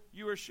people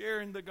you are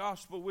sharing the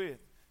gospel with.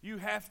 You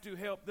have to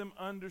help them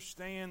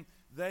understand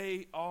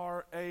they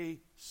are a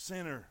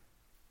sinner.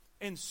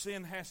 And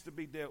sin has to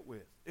be dealt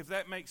with. If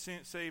that makes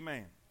sense, say amen.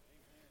 Amen.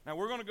 Now,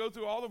 we're going to go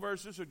through all the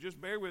verses, so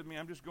just bear with me.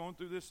 I'm just going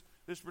through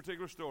this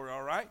particular story,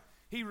 all right?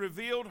 He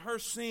revealed her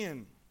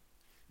sin.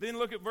 Then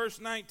look at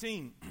verse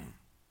 19.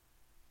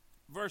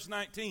 Verse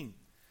 19.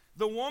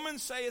 The woman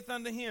saith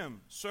unto him,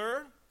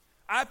 Sir,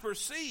 I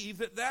perceive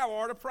that thou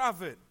art a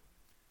prophet.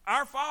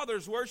 Our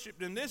fathers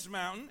worshipped in this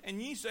mountain,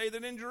 and ye say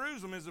that in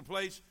Jerusalem is the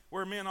place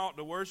where men ought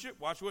to worship.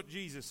 Watch what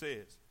Jesus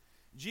says.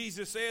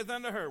 Jesus saith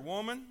unto her,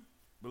 Woman,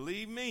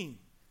 believe me,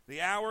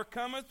 the hour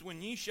cometh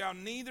when ye shall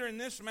neither in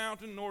this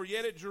mountain nor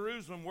yet at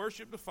Jerusalem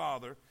worship the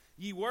Father.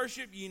 Ye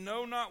worship ye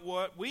know not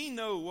what. We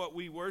know what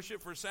we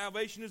worship, for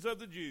salvation is of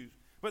the Jews.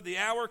 But the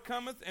hour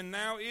cometh, and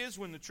now is,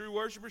 when the true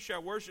worshipers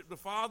shall worship the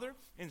Father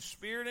in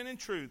spirit and in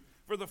truth.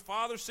 For the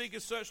Father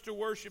seeketh such to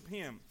worship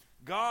him.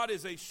 God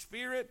is a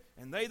spirit,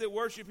 and they that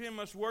worship him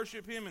must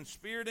worship him in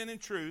spirit and in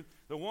truth.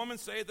 The woman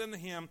saith unto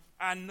him,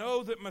 I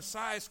know that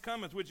Messiah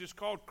cometh, which is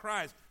called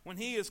Christ. When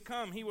he is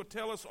come, he will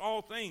tell us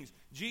all things.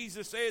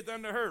 Jesus saith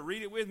unto her,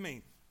 read it with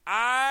me,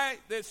 I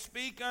that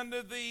speak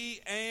unto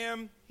thee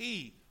am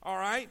he. All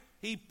right?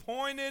 He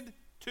pointed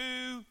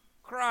to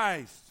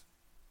Christ.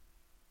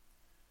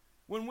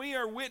 When we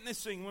are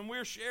witnessing, when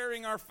we're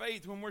sharing our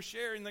faith, when we're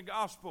sharing the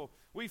gospel,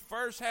 we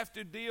first have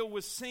to deal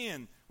with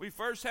sin. We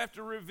first have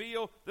to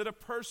reveal that a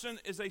person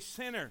is a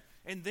sinner.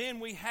 And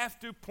then we have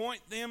to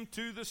point them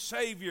to the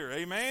Savior.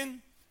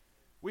 Amen?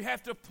 We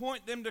have to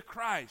point them to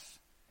Christ.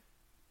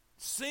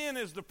 Sin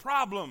is the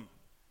problem.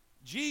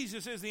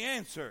 Jesus is the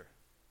answer.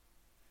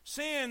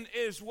 Sin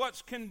is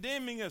what's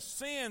condemning us.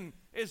 Sin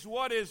is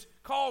what is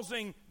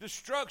causing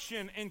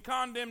destruction and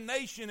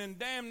condemnation and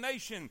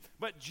damnation.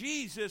 But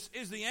Jesus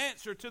is the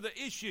answer to the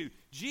issue.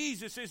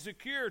 Jesus is the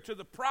cure to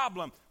the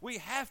problem. We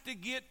have to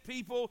get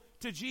people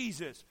to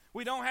Jesus.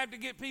 We don't have to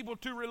get people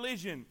to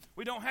religion.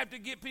 We don't have to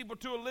get people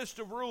to a list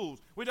of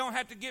rules. We don't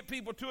have to get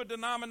people to a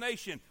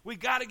denomination. We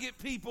got to get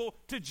people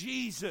to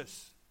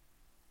Jesus.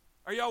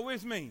 Are y'all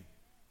with me?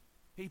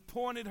 He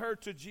pointed her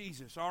to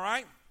Jesus, all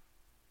right?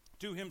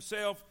 To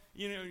himself.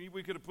 You know,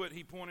 we could have put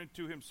he pointed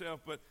to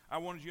himself, but I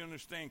wanted you to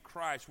understand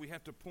Christ. We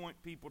have to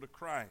point people to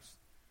Christ.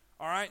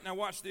 All right, now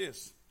watch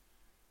this.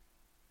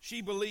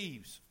 She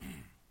believes.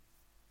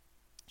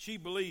 She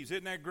believes.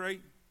 Isn't that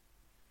great?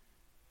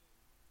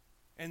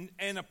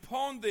 And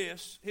upon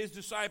this, his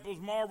disciples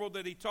marveled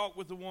that he talked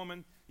with the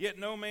woman, yet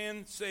no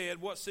man said,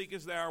 What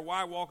seekest thou, or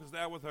why walkest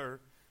thou with her?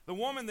 The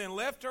woman then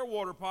left her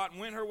water pot and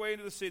went her way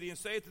into the city and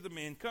saith to the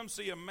men, Come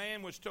see a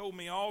man which told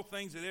me all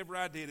things that ever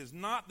I did. Is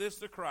not this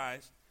the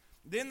Christ?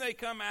 Then they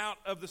come out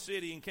of the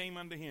city and came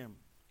unto him.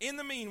 In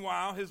the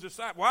meanwhile, his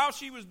disciples, while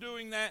she was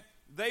doing that,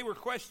 they were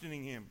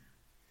questioning him.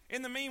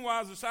 In the meanwhile,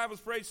 his disciples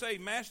prayed,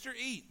 saying, Master,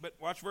 eat. But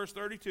watch verse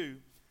 32.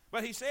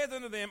 But he saith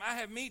unto them, I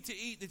have meat to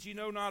eat that ye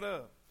know not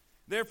of.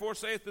 Therefore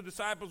saith the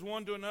disciples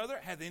one to another,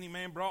 Hath any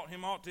man brought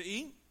him aught to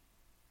eat?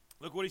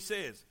 Look what he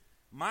says.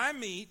 My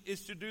meat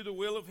is to do the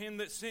will of him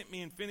that sent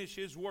me and finish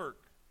his work.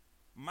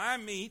 My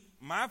meat,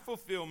 my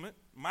fulfillment,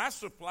 my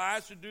supply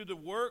is to do the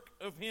work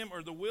of him,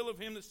 or the will of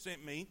him that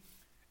sent me,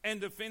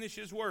 and to finish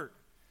his work.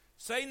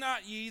 Say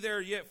not ye, there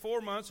are yet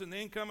 4 months, and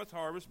then cometh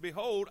harvest.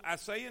 Behold, I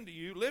say unto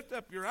you, lift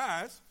up your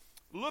eyes,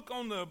 look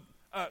on the,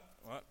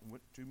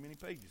 too many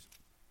pages.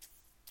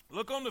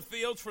 Look on the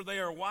fields, for they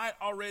are white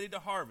already to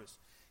harvest.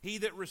 He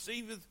that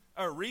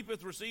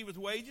reapeth receiveth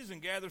wages,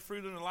 and gathereth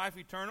fruit unto life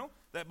eternal,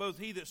 that both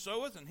he that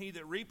soweth and he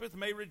that reapeth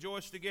may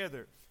rejoice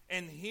together.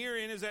 And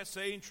herein is that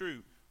saying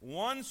true.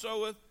 One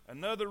soweth,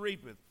 another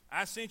reapeth.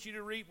 I sent you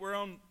to reap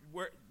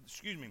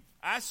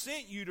I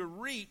sent you to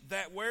reap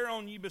that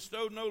whereon ye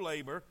bestowed no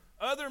labor.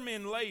 Other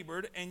men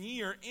labored, and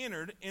ye are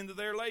entered into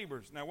their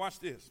labors. Now watch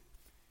this.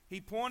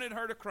 He pointed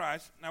her to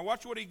Christ. Now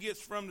watch what he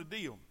gets from the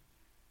deal.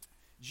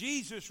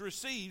 Jesus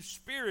receives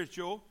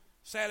spiritual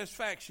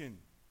satisfaction.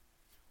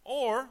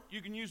 Or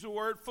you can use the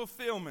word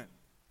fulfillment.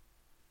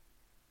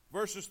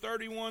 Verses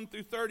 31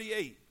 through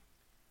 38.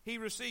 He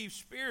receives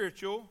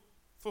spiritual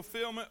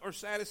fulfillment or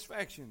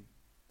satisfaction.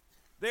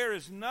 There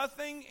is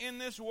nothing in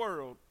this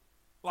world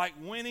like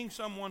winning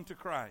someone to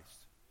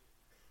Christ.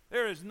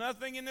 There is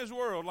nothing in this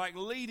world like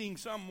leading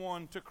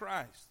someone to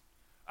Christ.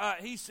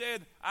 He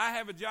said, I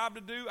have a job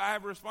to do. I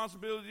have a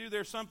responsibility to do.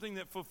 There's something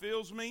that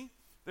fulfills me.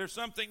 There's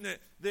something that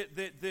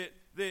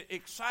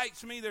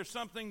excites me. There's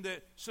something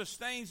that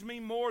sustains me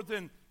more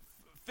than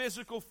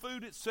physical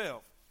food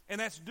itself. And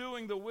that's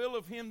doing the will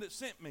of him that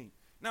sent me.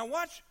 Now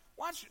watch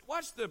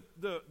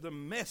the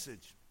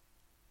message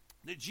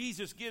that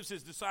Jesus gives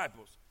his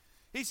disciples.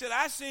 He said,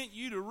 I sent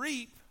you to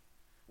reap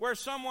where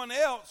someone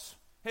else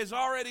has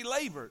already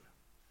labored.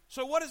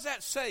 So what does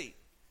that say?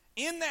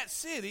 In that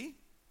city,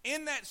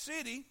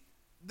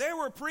 there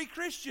were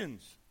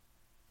pre-Christians.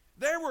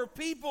 There were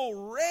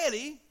people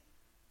ready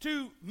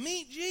to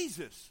meet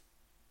Jesus.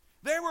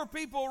 There were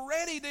people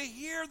ready to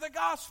hear the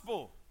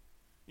gospel.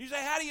 You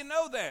say, how do you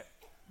know that?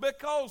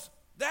 Because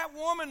that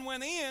woman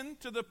went in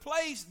to the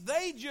place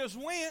they just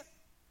went.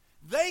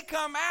 They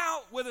come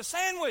out with a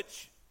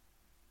sandwich.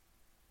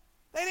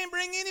 They didn't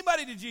bring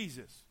anybody to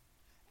Jesus.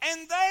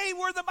 And they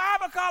were the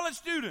Bible college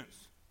students.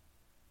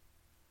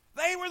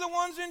 They were the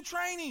ones in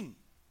training.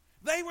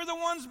 They were the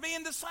ones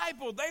being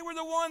discipled. They were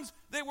the ones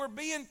that were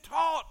being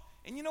taught.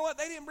 And you know what?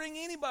 They didn't bring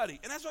anybody.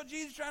 And that's what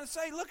Jesus is trying to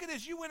say. Look at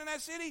this. You went in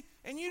that city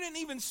and you didn't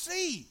even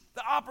see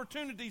the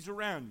opportunities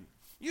around you.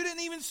 You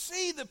didn't even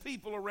see the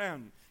people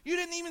around you. You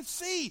didn't even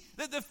see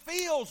that the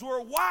fields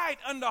were white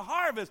unto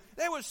harvest.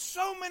 There was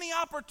so many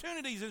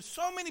opportunities and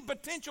so many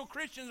potential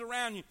Christians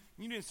around you.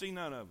 You didn't see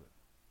none of it.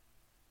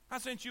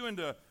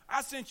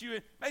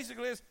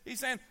 Basically he's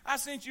saying, I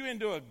sent you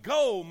into a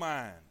gold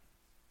mine.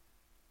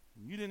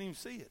 You didn't even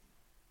see it.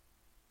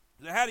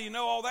 So how do you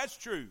know all that's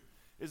true?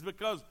 It's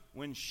because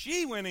when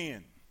she went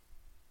in,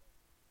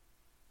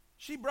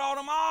 she brought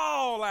them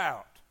all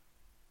out.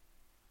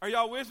 Are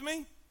y'all with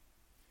me?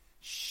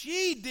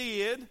 She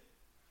did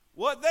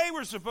what they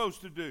were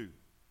supposed to do.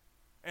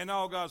 And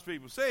all God's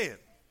people said.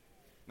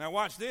 Now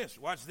watch this.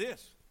 Watch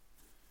this.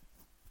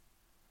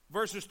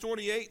 Verses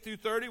 28 through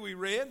 30 we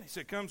read. He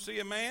said, come see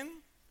a man.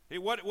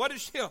 What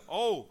is she?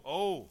 Oh.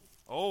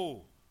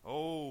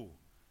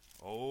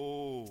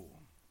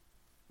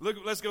 Look,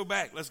 let's go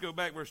back. Let's go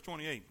back, verse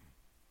 28.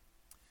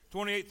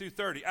 28 through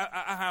 30.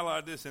 I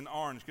highlighted this in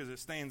orange because it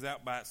stands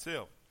out by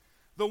itself.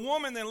 The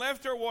woman then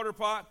left her water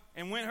pot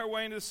and went her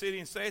way into the city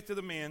and saith to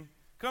the men,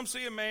 Come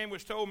see a man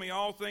which told me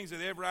all things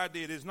that ever I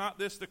did. Is not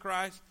this the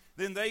Christ?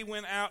 Then they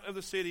went out of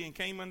the city and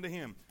came unto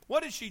him.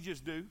 What did she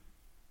just do?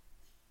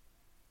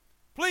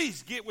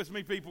 Please get with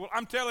me, people.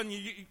 I'm telling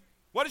you,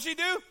 what did she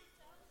do?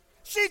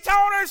 She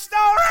told her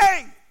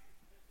story.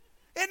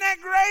 Isn't that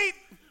great?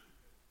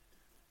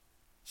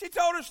 She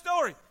told her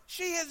story.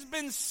 She has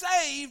been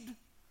saved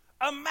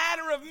a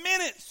matter of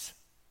minutes.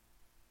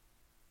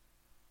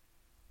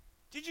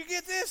 Did you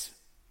get this?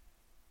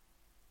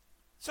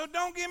 So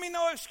don't give me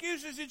no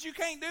excuses that you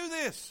can't do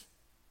this.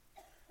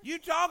 You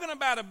talking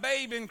about a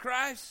babe in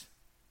Christ?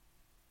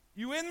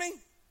 You with me?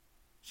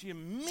 She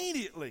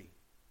immediately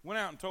went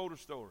out and told her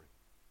story.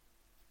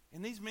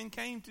 And these men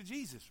came to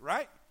Jesus,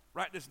 right?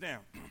 Write this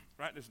down.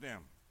 Write this down.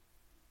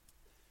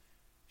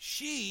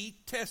 She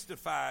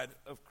testified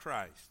of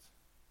Christ.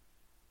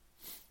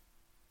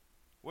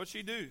 What'd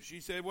she do? She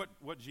said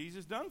what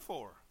Jesus done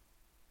for her.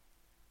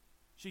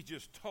 She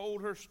just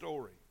told her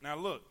story. Now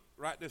look,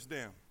 write this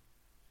down.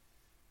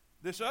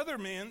 This other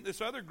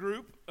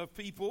group of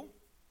people,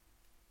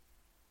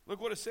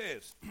 look what it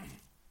says.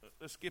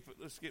 Let's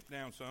skip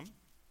down some.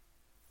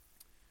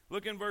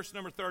 Look in verse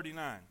number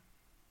 39.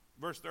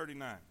 Verse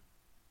 39.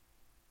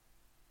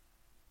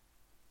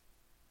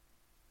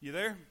 You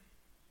there?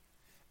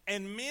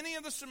 And many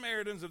of the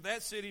Samaritans of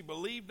that city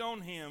believed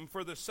on him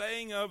for the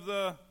saying of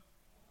the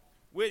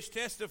which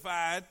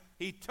testified,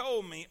 He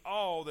told me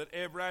all that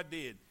ever I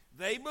did.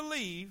 They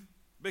believe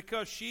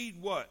because she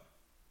what?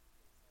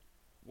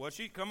 What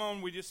she? Come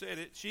on, we just said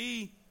it.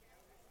 She.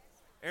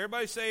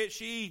 Everybody say it.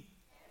 She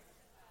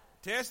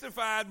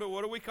testified, but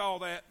what do we call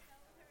that?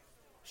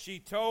 She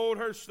told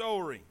her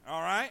story.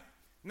 All right?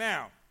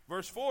 Now,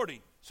 verse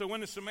 40. So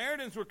when the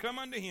Samaritans were come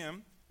unto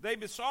him, they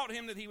besought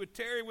him that he would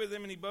tarry with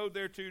them, and he abode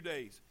there 2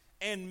 days.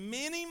 And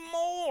many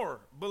more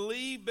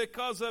believed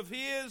because of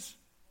his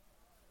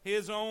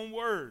own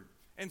word,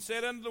 and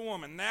said unto the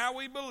woman, Now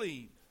we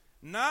believe,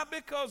 not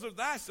because of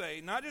thy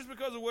say, not just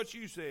because of what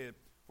you said,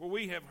 for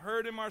we have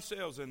heard him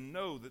ourselves and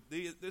know that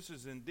this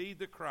is indeed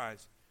the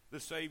Christ,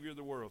 the Savior of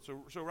the world.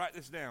 So write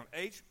this down.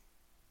 H,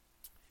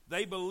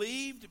 they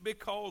believed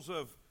because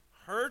of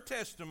her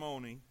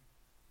testimony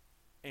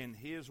and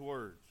his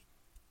words.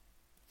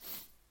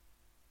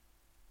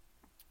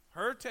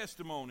 Her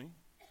testimony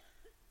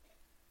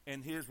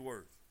and his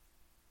words.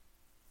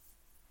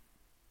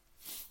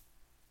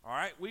 All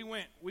right, we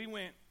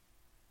went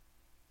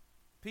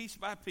piece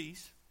by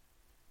piece,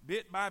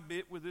 bit by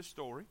bit with this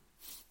story.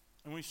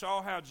 And we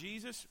saw how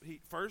Jesus,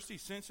 he's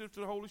sensitive to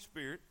the Holy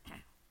Spirit.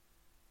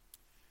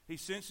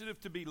 He's sensitive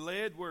to be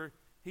led where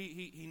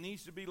he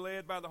needs to be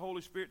led by the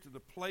Holy Spirit to the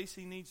place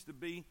he needs to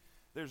be.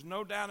 There's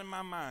no doubt in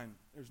my mind.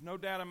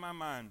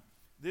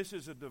 This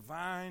is a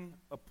divine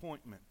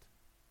appointment.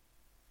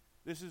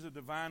 This is a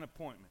divine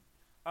appointment.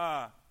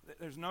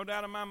 There's no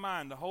doubt in my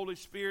mind the Holy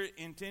Spirit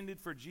intended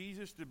for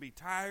Jesus to be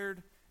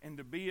tired and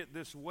to be at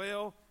this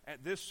well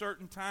at this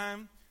certain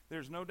time.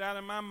 There's no doubt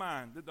in my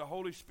mind that the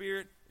Holy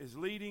Spirit is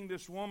leading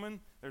this woman.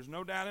 There's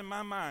no doubt in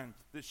my mind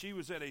that she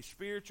was at a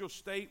spiritual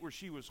state where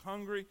she was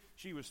hungry.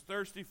 She was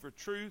thirsty for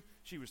truth.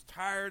 She was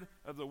tired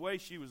of the way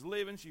she was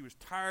living. She was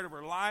tired of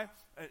her life,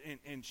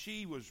 and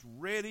she was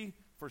ready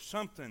for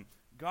something.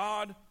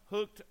 God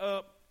hooked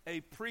up a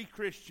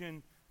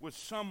pre-Christian with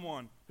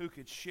someone who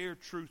could share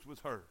truth with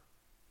her.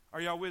 Are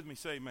y'all with me?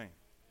 Say amen.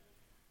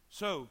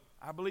 So,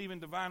 I believe in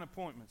divine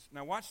appointments.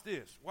 Now watch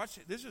this.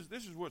 This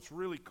is what's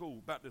really cool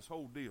about this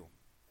whole deal.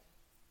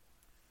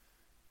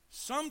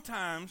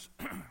 Sometimes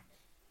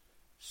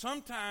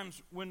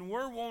when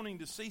we're wanting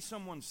to see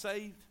someone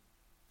saved,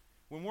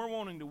 when we're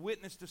wanting to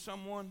witness to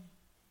someone,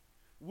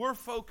 we're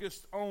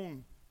focused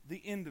on the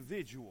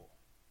individual.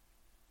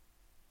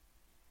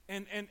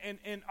 And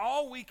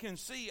all we can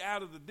see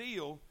out of the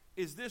deal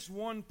is this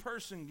one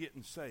person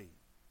getting saved.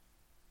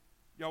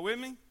 Y'all with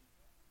me?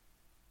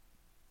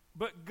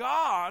 But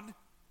God,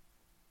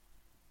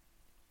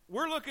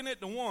 we're looking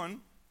at the one,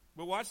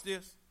 but watch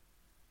this.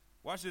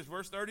 Watch this,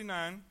 verse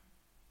 39.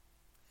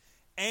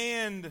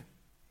 And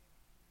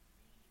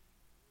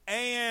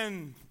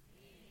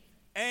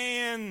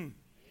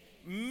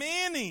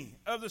many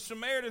of the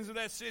Samaritans of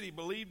that city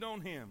believed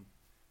on him.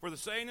 For the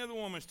saying of the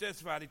woman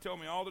testified, he told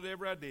me all that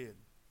ever I did.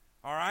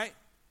 All right?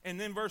 And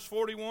then verse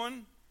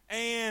 41.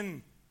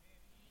 And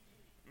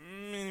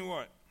many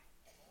what?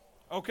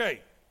 Okay.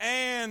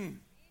 And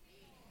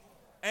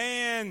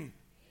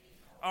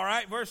all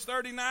right, verse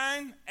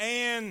 39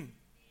 and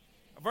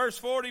verse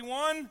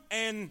 41.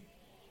 And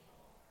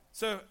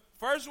so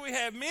first we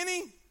have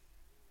many,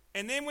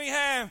 and then we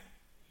have,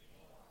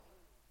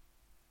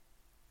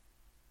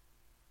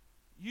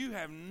 you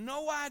have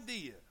no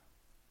idea,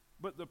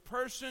 but the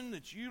person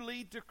that you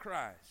lead to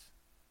Christ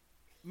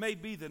may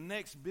be the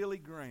next Billy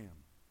Graham,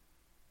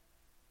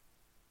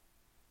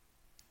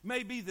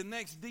 may be the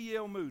next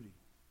D.L. Moody,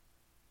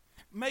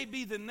 may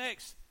be the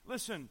next,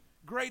 listen,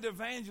 great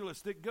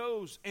evangelist that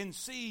goes and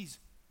sees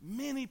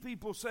many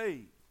people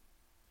saved.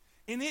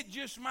 And it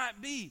just might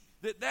be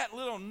that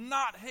little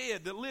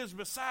knothead that lives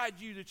beside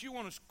you, that you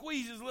want to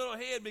squeeze his little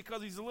head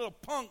because he's a little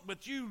punk,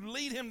 but you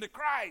lead him to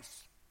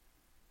Christ.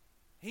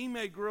 He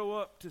may grow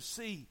up to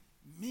see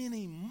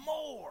many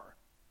more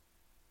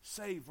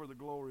saved for the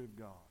glory of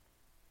God.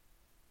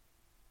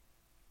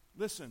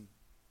 Listen,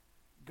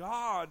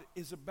 God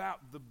is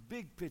about the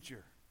big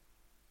picture.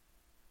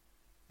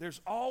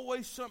 There's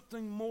always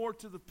something more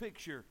to the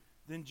picture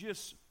than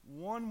just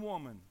one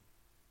woman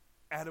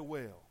at a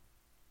well.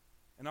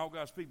 And all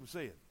God's people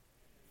say it.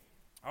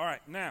 All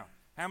right, now,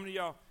 how many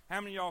of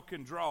y'all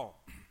can draw?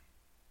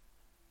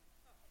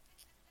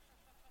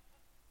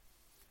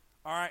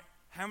 All right,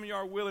 how many of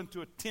y'all are willing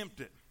to attempt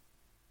it?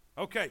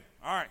 Okay,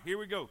 all right, here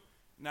we go.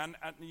 Now,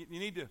 you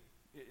need to,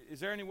 is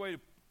there any way to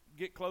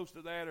get close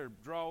to that or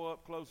draw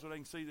up close so they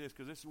can see this?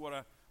 Because this is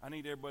what I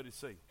need everybody to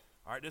see.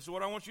 All right, this is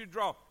what I want you to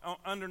draw.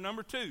 Under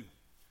number two,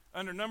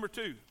 under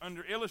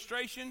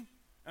illustration,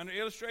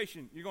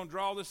 you're going to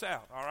draw this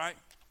out, all right?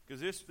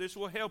 Because this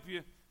will help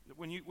you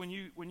when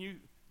you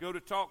go to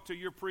talk to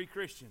your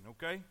pre-Christian,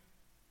 okay?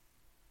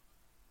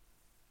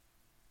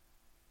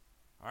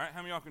 All right,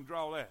 how many of y'all can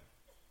draw that?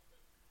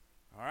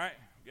 All right,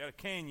 we got a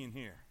canyon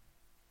here.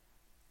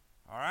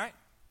 All right,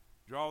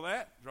 draw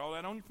that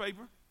on your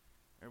paper.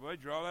 Everybody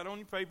draw that on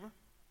your paper.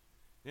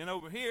 Then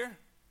over here,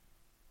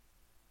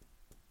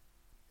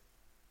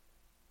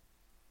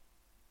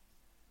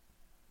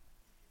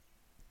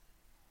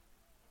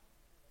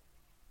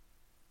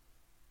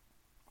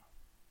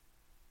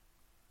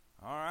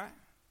 all right.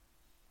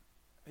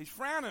 He's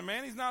frowning,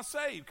 man. He's not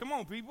saved. Come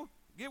on, people.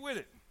 Get with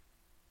it.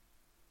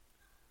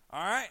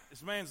 All right.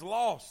 This man's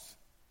lost.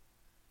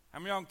 How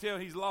many of y'all can tell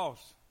he's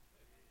lost?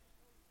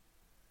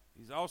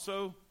 He's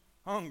also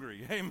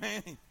hungry.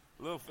 Amen.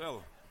 Little fella.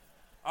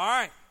 All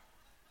right.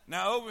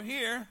 Now over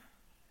here,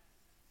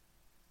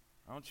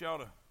 I want y'all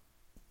to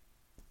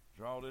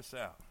draw this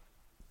out.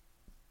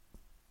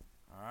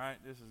 All right.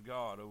 This is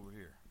God over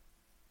here.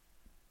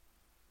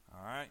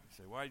 All right. You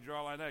say, why you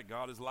draw like that?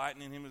 God is light,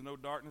 and in him is no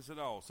darkness at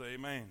all. Say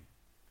amen.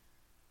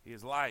 He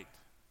is light.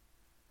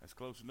 That's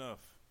close enough.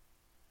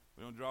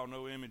 We don't draw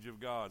no image of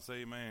God.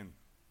 Say amen.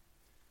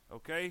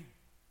 Okay? And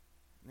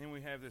then we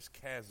have this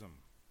chasm.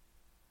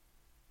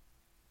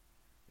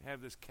 We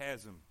have this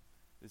chasm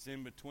that's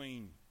in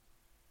between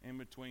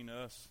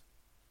us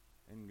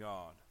and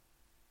God.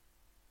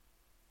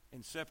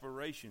 And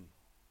separation.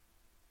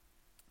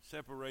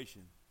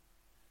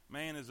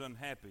 Man is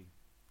unhappy.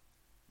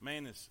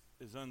 Man is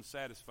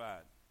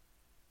unsatisfied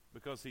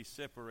because he's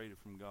separated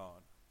from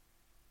God.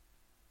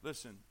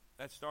 Listen,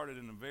 that started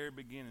in the very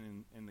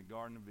beginning in the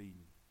Garden of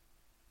Eden.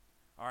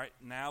 All right,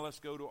 now let's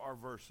go to our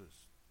verses.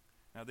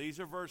 Now these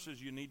are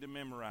verses you need to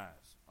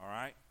memorize. All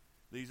right,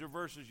 these are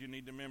verses you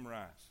need to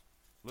memorize.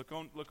 Look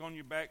on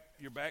your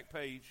back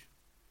page.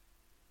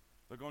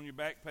 Look on your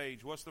back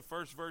page. What's the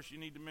first verse you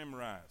need to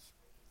memorize?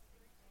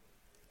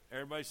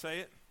 Everybody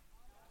say it.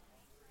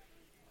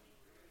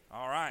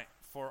 All right.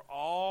 For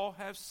all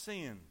have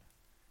sinned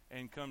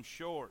and come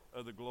short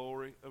of the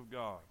glory of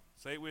God.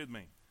 Say it with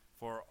me.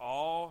 For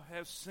all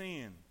have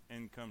sinned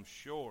and come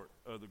short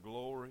of the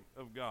glory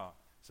of God.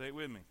 Say it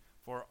with me.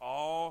 For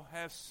all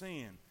have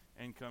sinned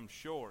and come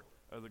short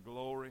of the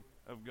glory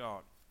of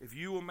God. If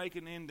you will make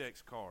an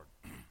index card,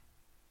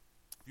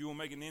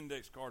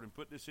 and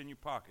put this in your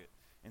pocket,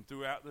 and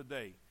throughout the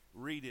day,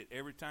 read it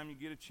every time you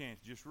get a chance.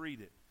 Just read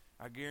it.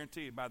 I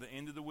guarantee you, by the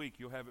end of the week,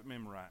 you'll have it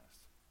memorized.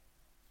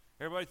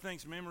 Everybody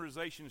thinks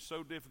memorization is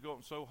so difficult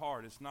and so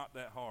hard. It's not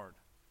that hard.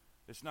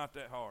 It's not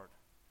that hard.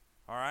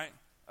 All right?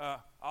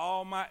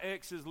 All my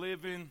exes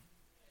live in,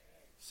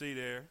 see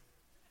there.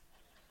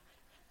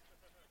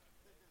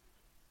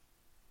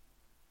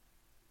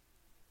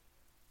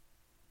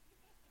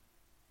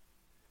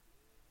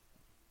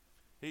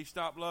 He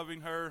stopped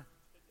loving her.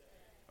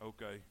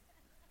 Okay.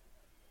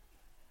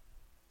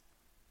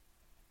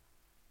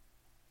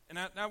 And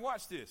now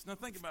watch this. Now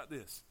think about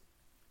this.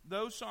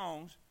 Those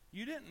songs,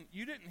 you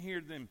didn't hear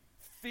them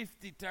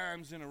 50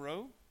 times in a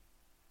row.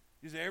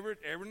 Just every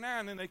now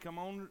and then they come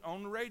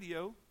on the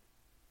radio,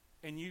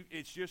 and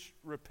it's just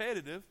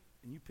repetitive,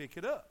 and you pick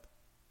it up.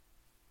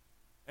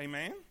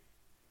 Amen?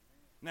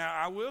 Now,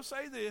 I will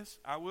say this,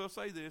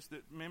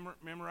 that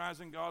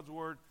memorizing God's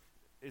Word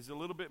is a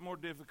little bit more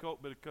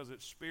difficult because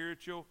it's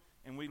spiritual,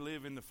 and we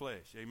live in the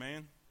flesh.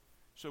 Amen?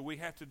 So we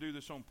have to do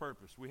this on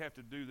purpose. The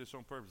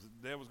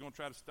devil's going to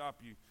try to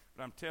stop you,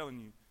 but I'm telling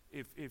you,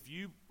 if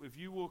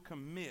you will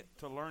commit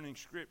to learning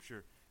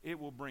Scripture, it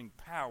will bring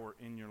power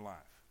in your life.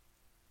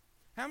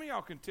 How many of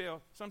y'all can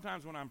tell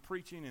sometimes when I'm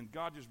preaching and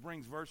God just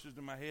brings verses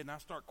to my head and I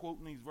start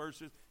quoting these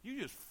verses, you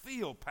just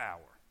feel power.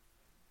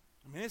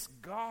 I mean, it's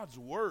God's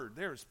Word.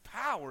 There's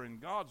power in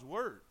God's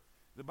Word.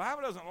 The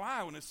Bible doesn't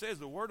lie when it says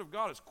the Word of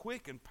God is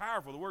quick and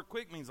powerful. The word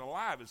quick means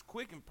alive. It's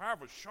quick and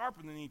powerful,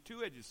 sharper than any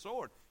two-edged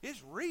sword.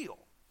 It's real.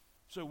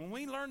 So when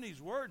we learn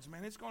these words,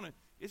 man, it's going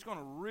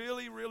to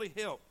really, really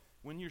help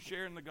when you're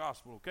sharing the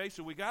gospel, okay?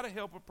 So we got to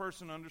help a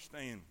person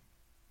understand.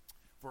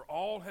 For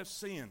all have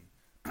sinned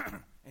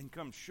and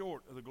come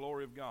short of the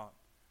glory of God.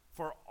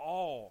 For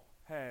all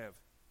have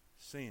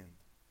sinned.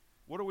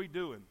 What are we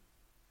doing?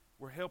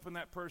 We're helping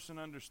that person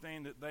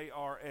understand that they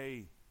are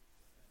a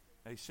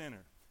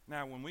sinner.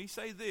 Now, when we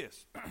say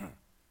this,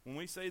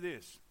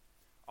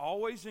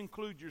 always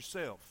include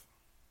yourself.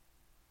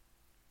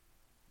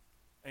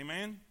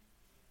 Amen?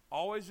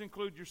 Always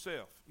include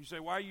yourself. You say,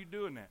 why are you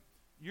doing that?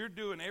 You're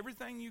doing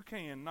everything you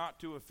can not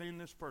to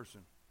offend this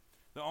person.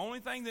 The only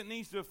thing that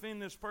needs to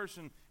offend this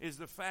person is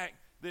the fact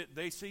that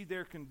they see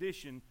their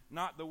condition,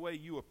 not the way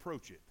you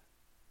approach it.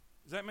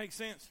 Does that make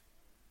sense?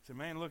 Say,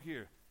 man, look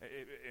here.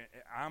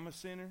 I'm a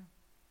sinner.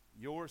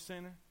 You're a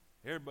sinner.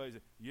 Everybody's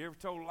you ever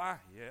told a lie?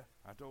 Yeah,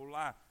 I told a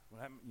lie.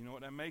 Well, you know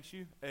what that makes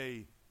you?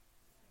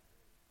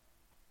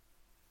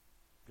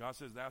 God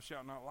says, thou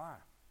shalt not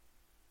lie.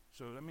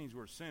 So that means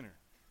we're a sinner.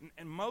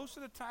 And most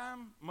of the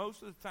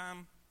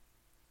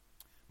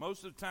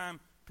time,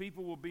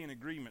 people will be in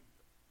agreement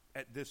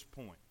at this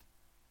point.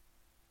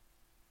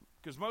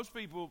 Because most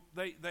people,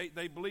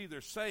 they believe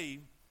they're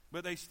saved,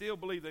 but they still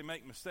believe they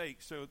make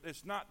mistakes. So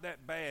it's not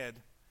that bad.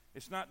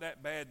 It's not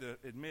that bad to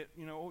admit,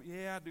 oh,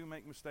 yeah, I do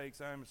make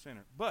mistakes. I am a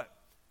sinner. But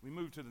we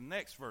move to the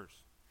next verse.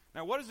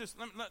 Now, what is this?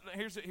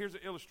 Here's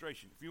an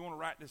illustration. If you want to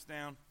write this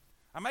down,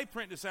 I may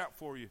print this out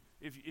for you.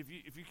 If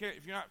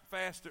you're not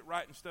fast at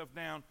writing stuff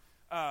down,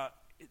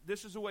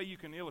 this is a way you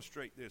can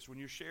illustrate this when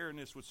you're sharing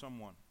this with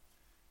someone.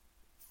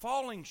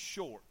 Falling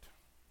short.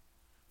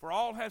 For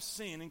all have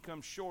sinned and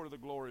come short of the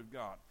glory of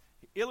God.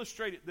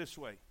 Illustrate it this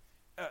way.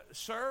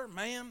 Sir,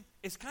 ma'am,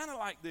 it's kind of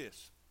like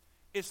this.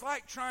 It's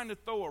like trying to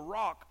throw a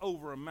rock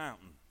over a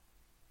mountain.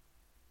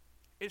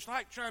 It's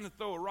like trying to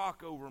throw a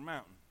rock over a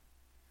mountain.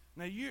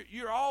 Now,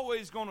 you're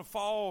always going to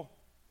fall.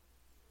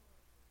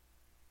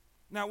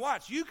 Now,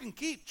 watch. You can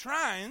keep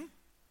trying.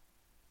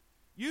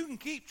 You can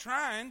keep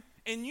trying,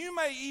 and you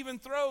may even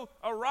throw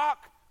a rock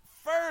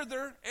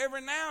further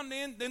every now and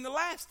then than the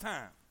last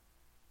time.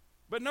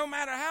 But no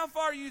matter how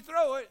far you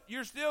throw it,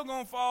 you're still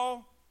going to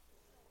fall.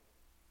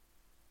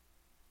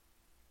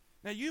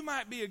 Now, you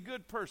might be a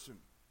good person,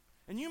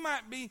 and you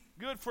might be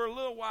good for a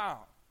little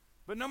while.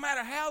 But no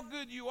matter how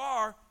good you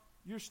are,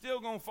 you're still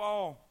going to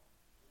fall.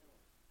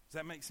 Does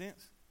that make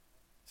sense?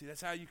 See,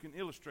 that's how you can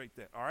illustrate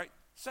that. All right?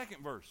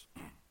 Second verse.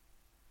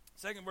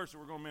 Second verse that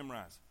we're going to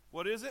memorize.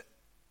 What is it?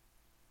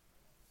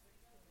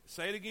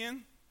 Say it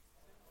again.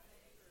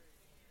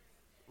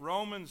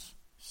 Romans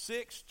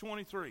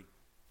 6:23.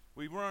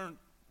 We learned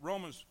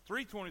Romans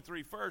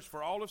 3:23 first.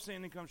 For all have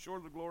sinned and come short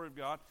of the glory of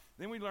God.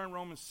 Then we learn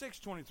Romans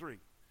 6:23.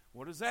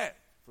 What is that?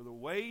 For the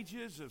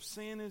wages of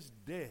sin is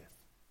death.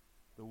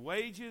 The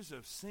wages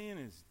of sin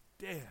is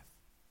death.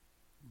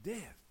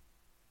 Death.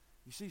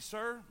 You see,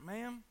 sir,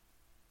 ma'am,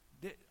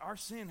 our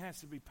sin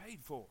has to be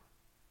paid for.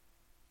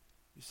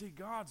 You see,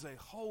 God's a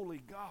holy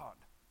God,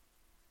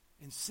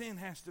 and sin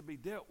has to be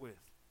dealt with.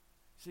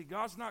 See,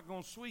 God's not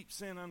going to sweep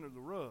sin under the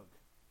rug.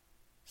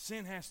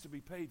 Sin has to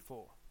be paid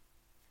for.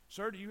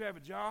 Sir, do you have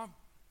a job?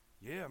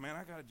 Yeah, man,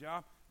 I got a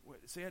job.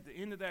 See, at the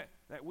end of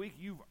that week,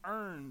 you've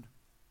earned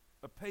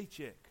a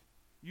paycheck.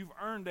 You've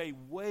earned a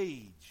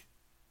wage.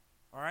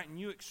 All right, and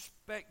you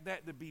expect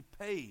that to be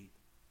paid.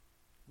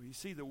 Well, you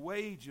see, the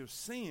wage of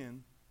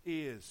sin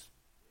is.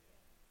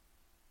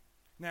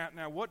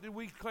 Now, what did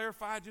we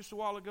clarify just a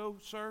while ago,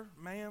 sir,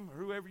 ma'am, or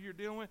whoever you're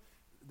dealing with?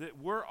 That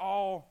we're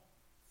all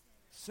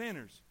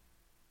sinners.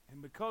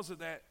 And because of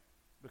that,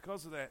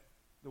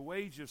 the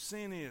wage of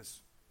sin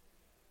is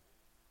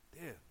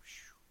death.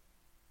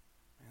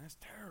 Man, that's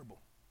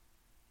terrible.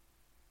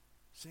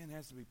 Sin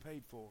has to be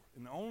paid for.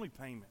 And the only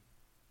payment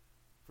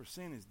for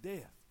sin is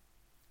death.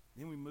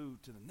 Then we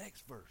move to the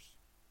next verse.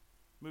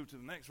 Move to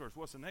the next verse.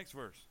 What's the next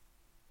verse?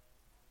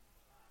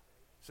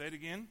 Say it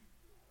again.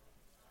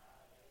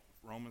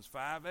 Romans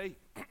 5:8.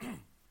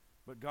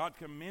 But God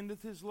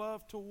commendeth his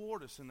love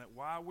toward us, in that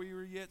while we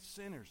were yet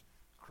sinners,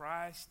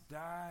 Christ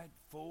died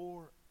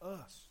for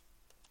us.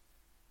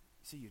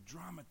 See, you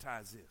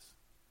dramatize this.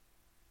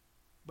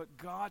 But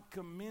God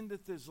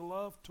commendeth his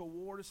love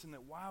toward us, in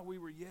that while we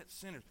were yet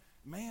sinners.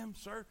 Ma'am,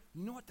 sir,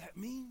 you know what that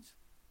means?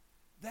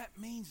 That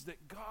means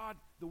that God,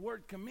 the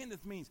word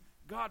commendeth means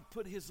God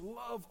put his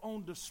love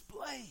on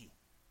display.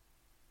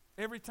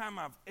 Every time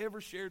I've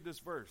ever shared this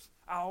verse,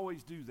 I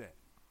always do that.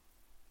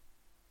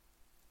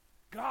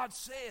 God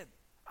said,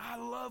 I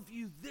love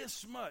you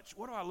this much.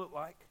 What do I look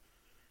like?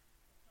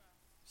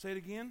 Say it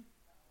again.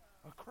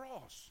 A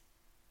cross.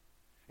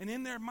 And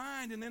in their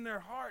mind and in their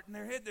heart and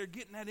their head, they're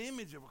getting that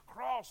image of a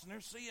cross, and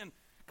they're seeing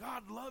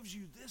God loves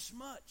you this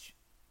much.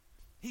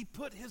 He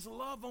put his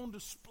love on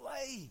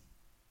display.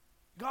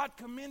 God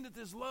commendeth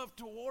his love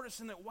toward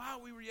us, and that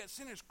while we were yet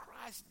sinners,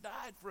 Christ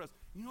died for us.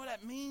 You know what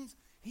that means?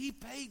 He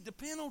paid the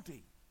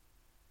penalty.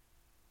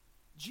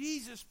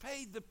 Jesus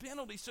paid the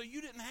penalty so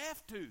you didn't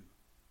have to.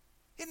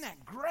 Isn't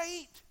that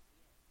great?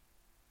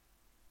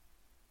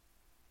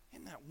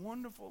 Isn't that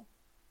wonderful?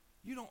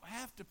 You don't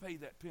have to pay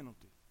that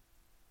penalty.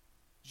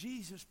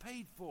 Jesus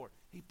paid for it.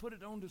 He put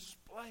it on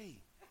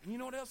display. And you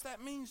know what else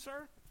that means,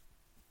 sir?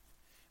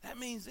 That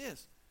means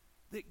this,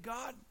 that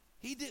God,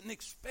 he didn't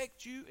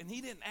expect you and he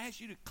didn't ask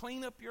you to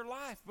clean up your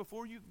life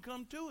before you can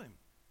come to him.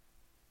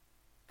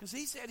 Because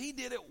he said he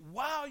did it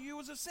while you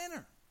was a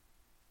sinner.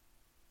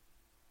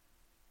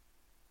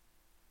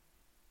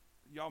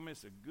 Y'all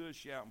missed a good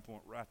shouting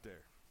point right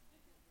there.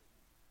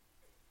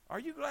 Are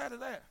you glad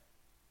of that?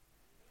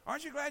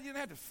 Aren't you glad you didn't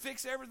have to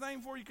fix everything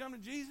before you come to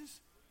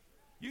Jesus?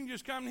 You can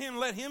just come to him and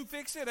let him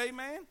fix it.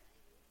 Amen?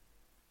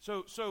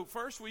 So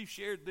first we've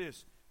shared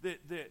this,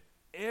 that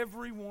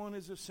everyone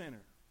is a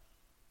sinner.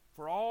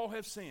 For all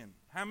have sinned.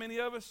 How many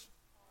of us?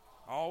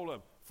 All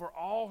of them. For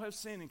all have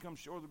sinned and come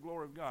short of the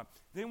glory of God.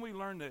 Then we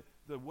learn that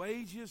the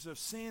wages of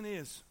sin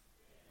is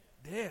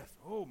death.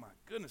 Oh my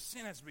goodness,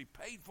 sin has to be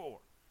paid for.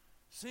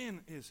 Sin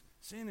is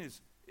a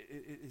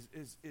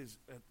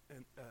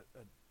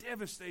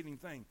devastating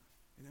thing,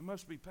 and it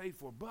must be paid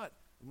for. But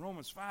in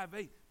Romans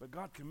 5:8, but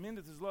God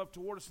commendeth his love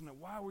toward us, and that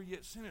while we're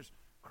yet sinners,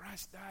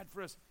 Christ died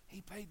for us.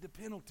 He paid the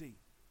penalty.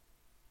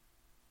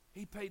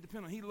 He paid the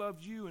penalty. He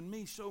loved you and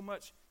me so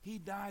much, he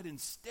died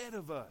instead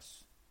of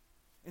us.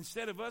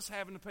 Instead of us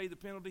having to pay the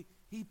penalty,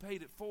 he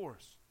paid it for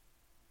us.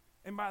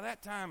 And by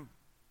that time,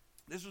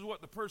 this is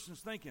what the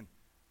person's thinking.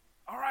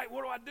 All right,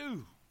 what do I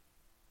do?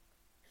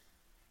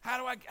 How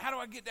do I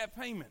get that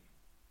payment?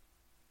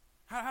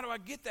 How do I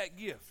get that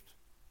gift?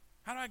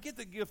 How do I get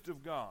the gift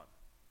of God?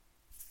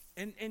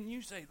 And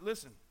you say,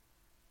 listen,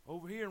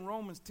 over here in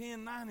Romans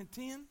 10:9 and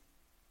 10,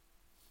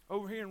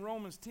 over here in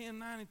Romans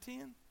 10:9 and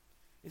 10,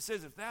 it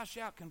says, if thou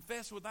shalt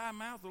confess with thy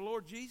mouth the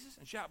Lord Jesus,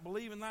 and shalt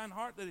believe in thine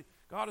heart that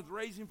God hath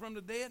raised him from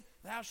the dead,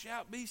 thou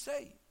shalt be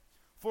saved.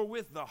 For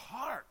with the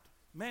heart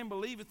man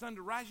believeth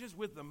unto righteousness,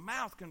 with the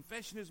mouth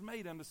confession is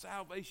made unto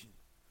salvation.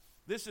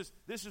 This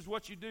is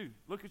what you do.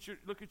 Look at your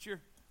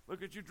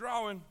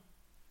drawing.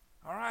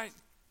 All right.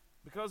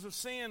 Because of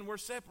sin, we're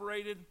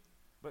separated,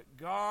 but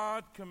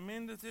God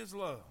commendeth his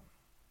love.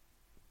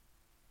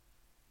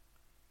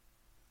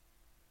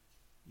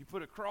 You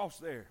put a cross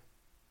there.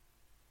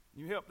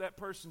 You help that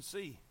person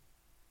see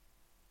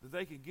that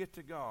they could get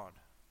to God.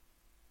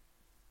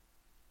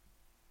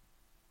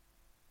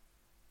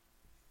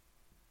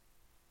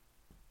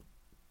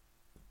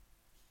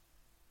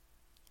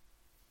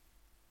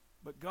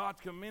 But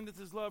God commendeth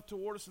his love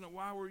toward us, and that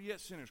while we're yet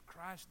sinners,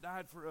 Christ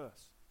died for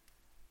us.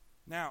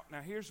 Now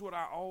here's what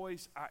I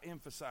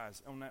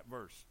emphasize on that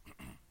verse.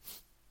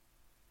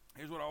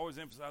 Here's what I always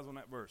emphasize on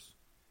that verse.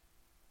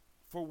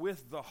 For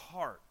with the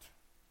heart,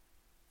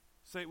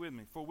 say it with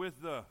me, for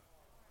with the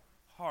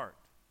heart.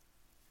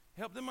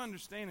 Help them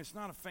understand it's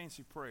not a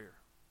fancy prayer.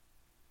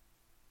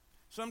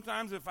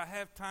 Sometimes if I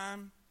have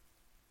time,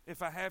 I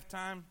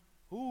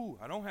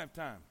don't have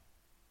time.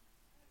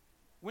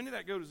 When did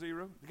that go to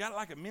zero? You got it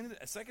like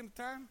a second of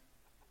time?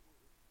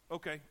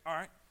 Okay, all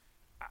right.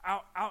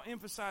 I'll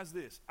emphasize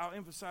this.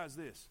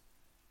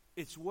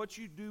 It's what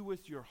you do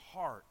with your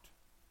heart.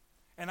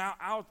 And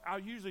I'll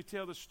usually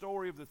tell the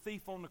story of the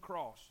thief on the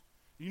cross.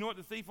 You know what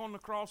the thief on the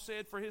cross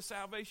said for his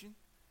salvation?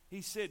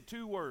 He said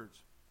 2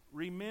 words.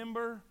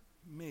 Remember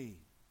me.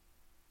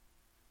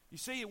 You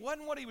see, it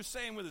wasn't what he was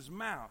saying with his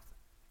mouth.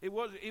 It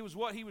was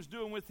what he was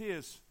doing with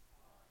his.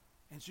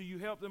 And so you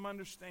help them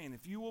understand.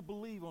 If you will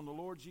believe on the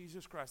Lord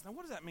Jesus Christ. Now,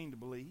 what does that mean to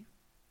believe?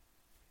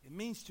 It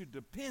means to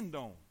depend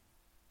on.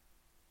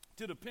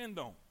 To depend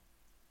on.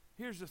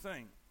 Here's the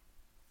thing.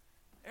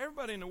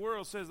 Everybody in the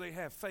world says they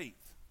have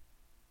faith.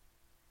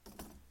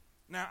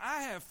 Now,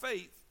 I have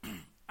faith.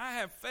 I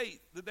have faith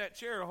that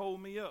chair will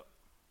hold me up.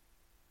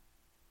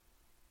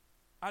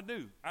 I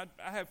do. I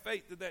have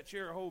faith that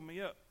chair will hold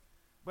me up.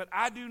 But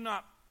I do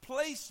not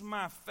place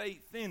my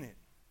faith in it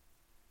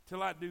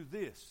till I do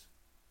this.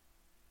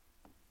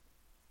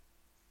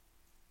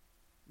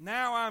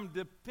 Now I'm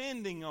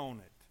depending on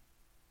it.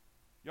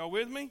 Y'all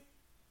with me?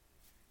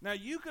 Now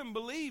you can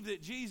believe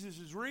that Jesus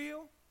is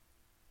real.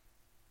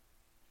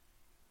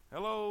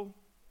 Hello?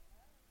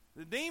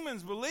 The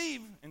demons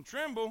believe and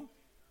tremble.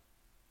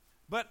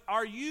 But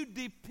are you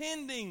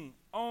depending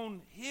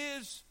on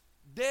his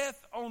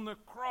death on the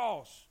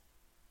cross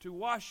to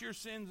wash your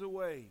sins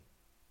away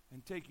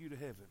and take you to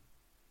heaven?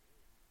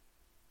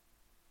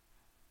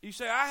 You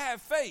say, I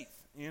have faith.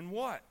 In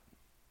what?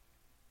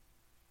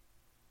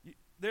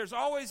 There's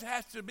always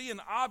has to be an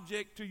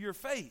object to your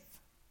faith.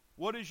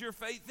 What is your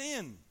faith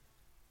in?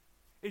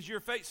 Is your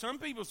faith, some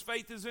people's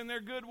faith is in their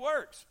good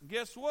works.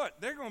 Guess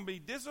what? They're going to be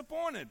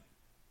disappointed.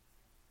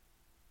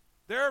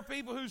 There are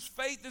people whose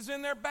faith is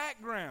in their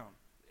background,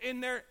 in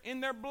their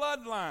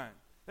bloodline.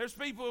 There's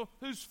people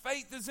whose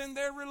faith is in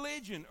their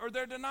religion or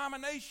their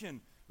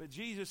denomination. But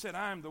Jesus said,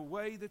 I am the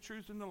way, the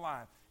truth, and the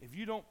life. If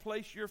you don't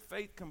place your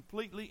faith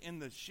completely in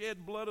the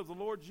shed blood of the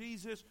Lord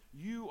Jesus,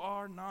 you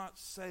are not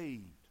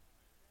saved.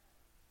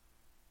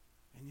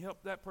 And you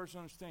help that person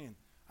understand,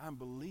 I'm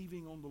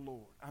believing on the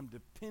Lord. I'm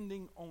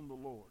depending on the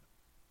Lord.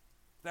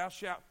 Thou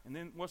shalt, and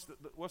then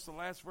what's the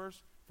last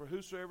verse? For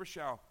whosoever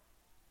shall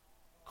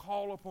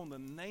call upon the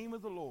name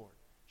of the Lord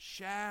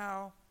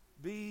shall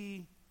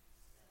be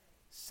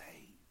saved.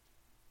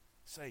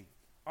 Saved.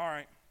 All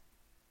right.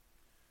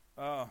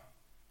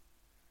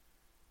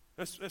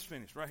 Let's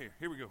finish right here.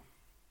 Here we go.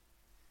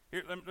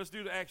 Let's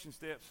do the action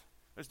steps.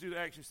 Let's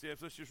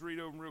just read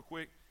over them real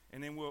quick,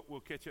 and then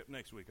we'll catch up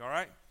next week. All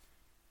right.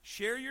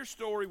 Share your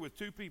story with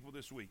 2 people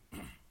this week.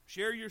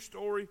 Share your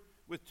story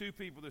with 2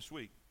 people this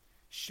week.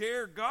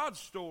 Share God's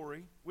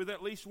story with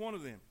at least one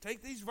of them.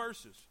 Take these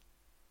verses.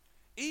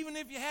 Even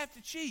if you have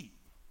to cheat,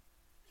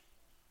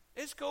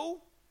 it's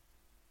cool.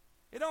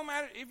 It don't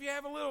matter if you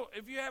have a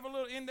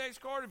little index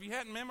card, if you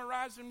hadn't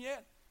memorized them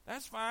yet,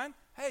 that's fine.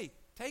 Hey,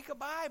 take a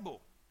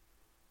Bible.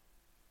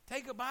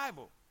 Take a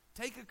Bible.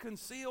 Take a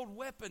concealed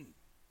weapon.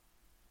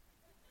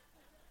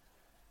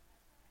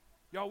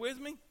 Y'all with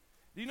me?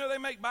 Do you know they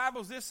make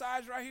Bibles this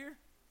size right here?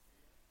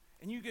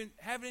 And you can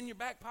have it in your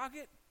back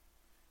pocket.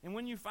 And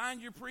when you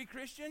find your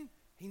pre-Christian,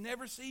 he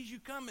never sees you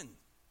coming.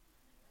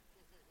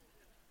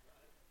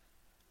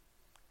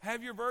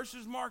 Have your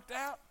verses marked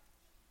out.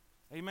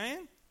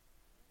 Amen?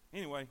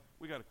 Anyway,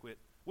 we got to quit.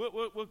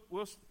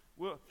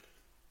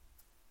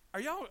 Are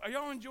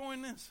y'all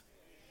enjoying this?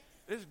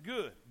 It's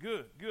good,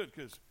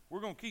 because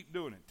we're going to keep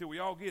doing it till we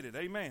all get it.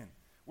 Amen.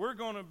 We're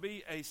going to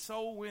be a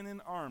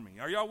soul-winning army.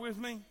 Are y'all with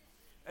me?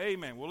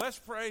 Amen. Well, let's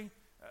pray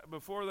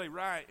before they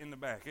riot in the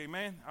back.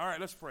 Amen. All right,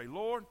 let's pray.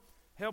 Lord,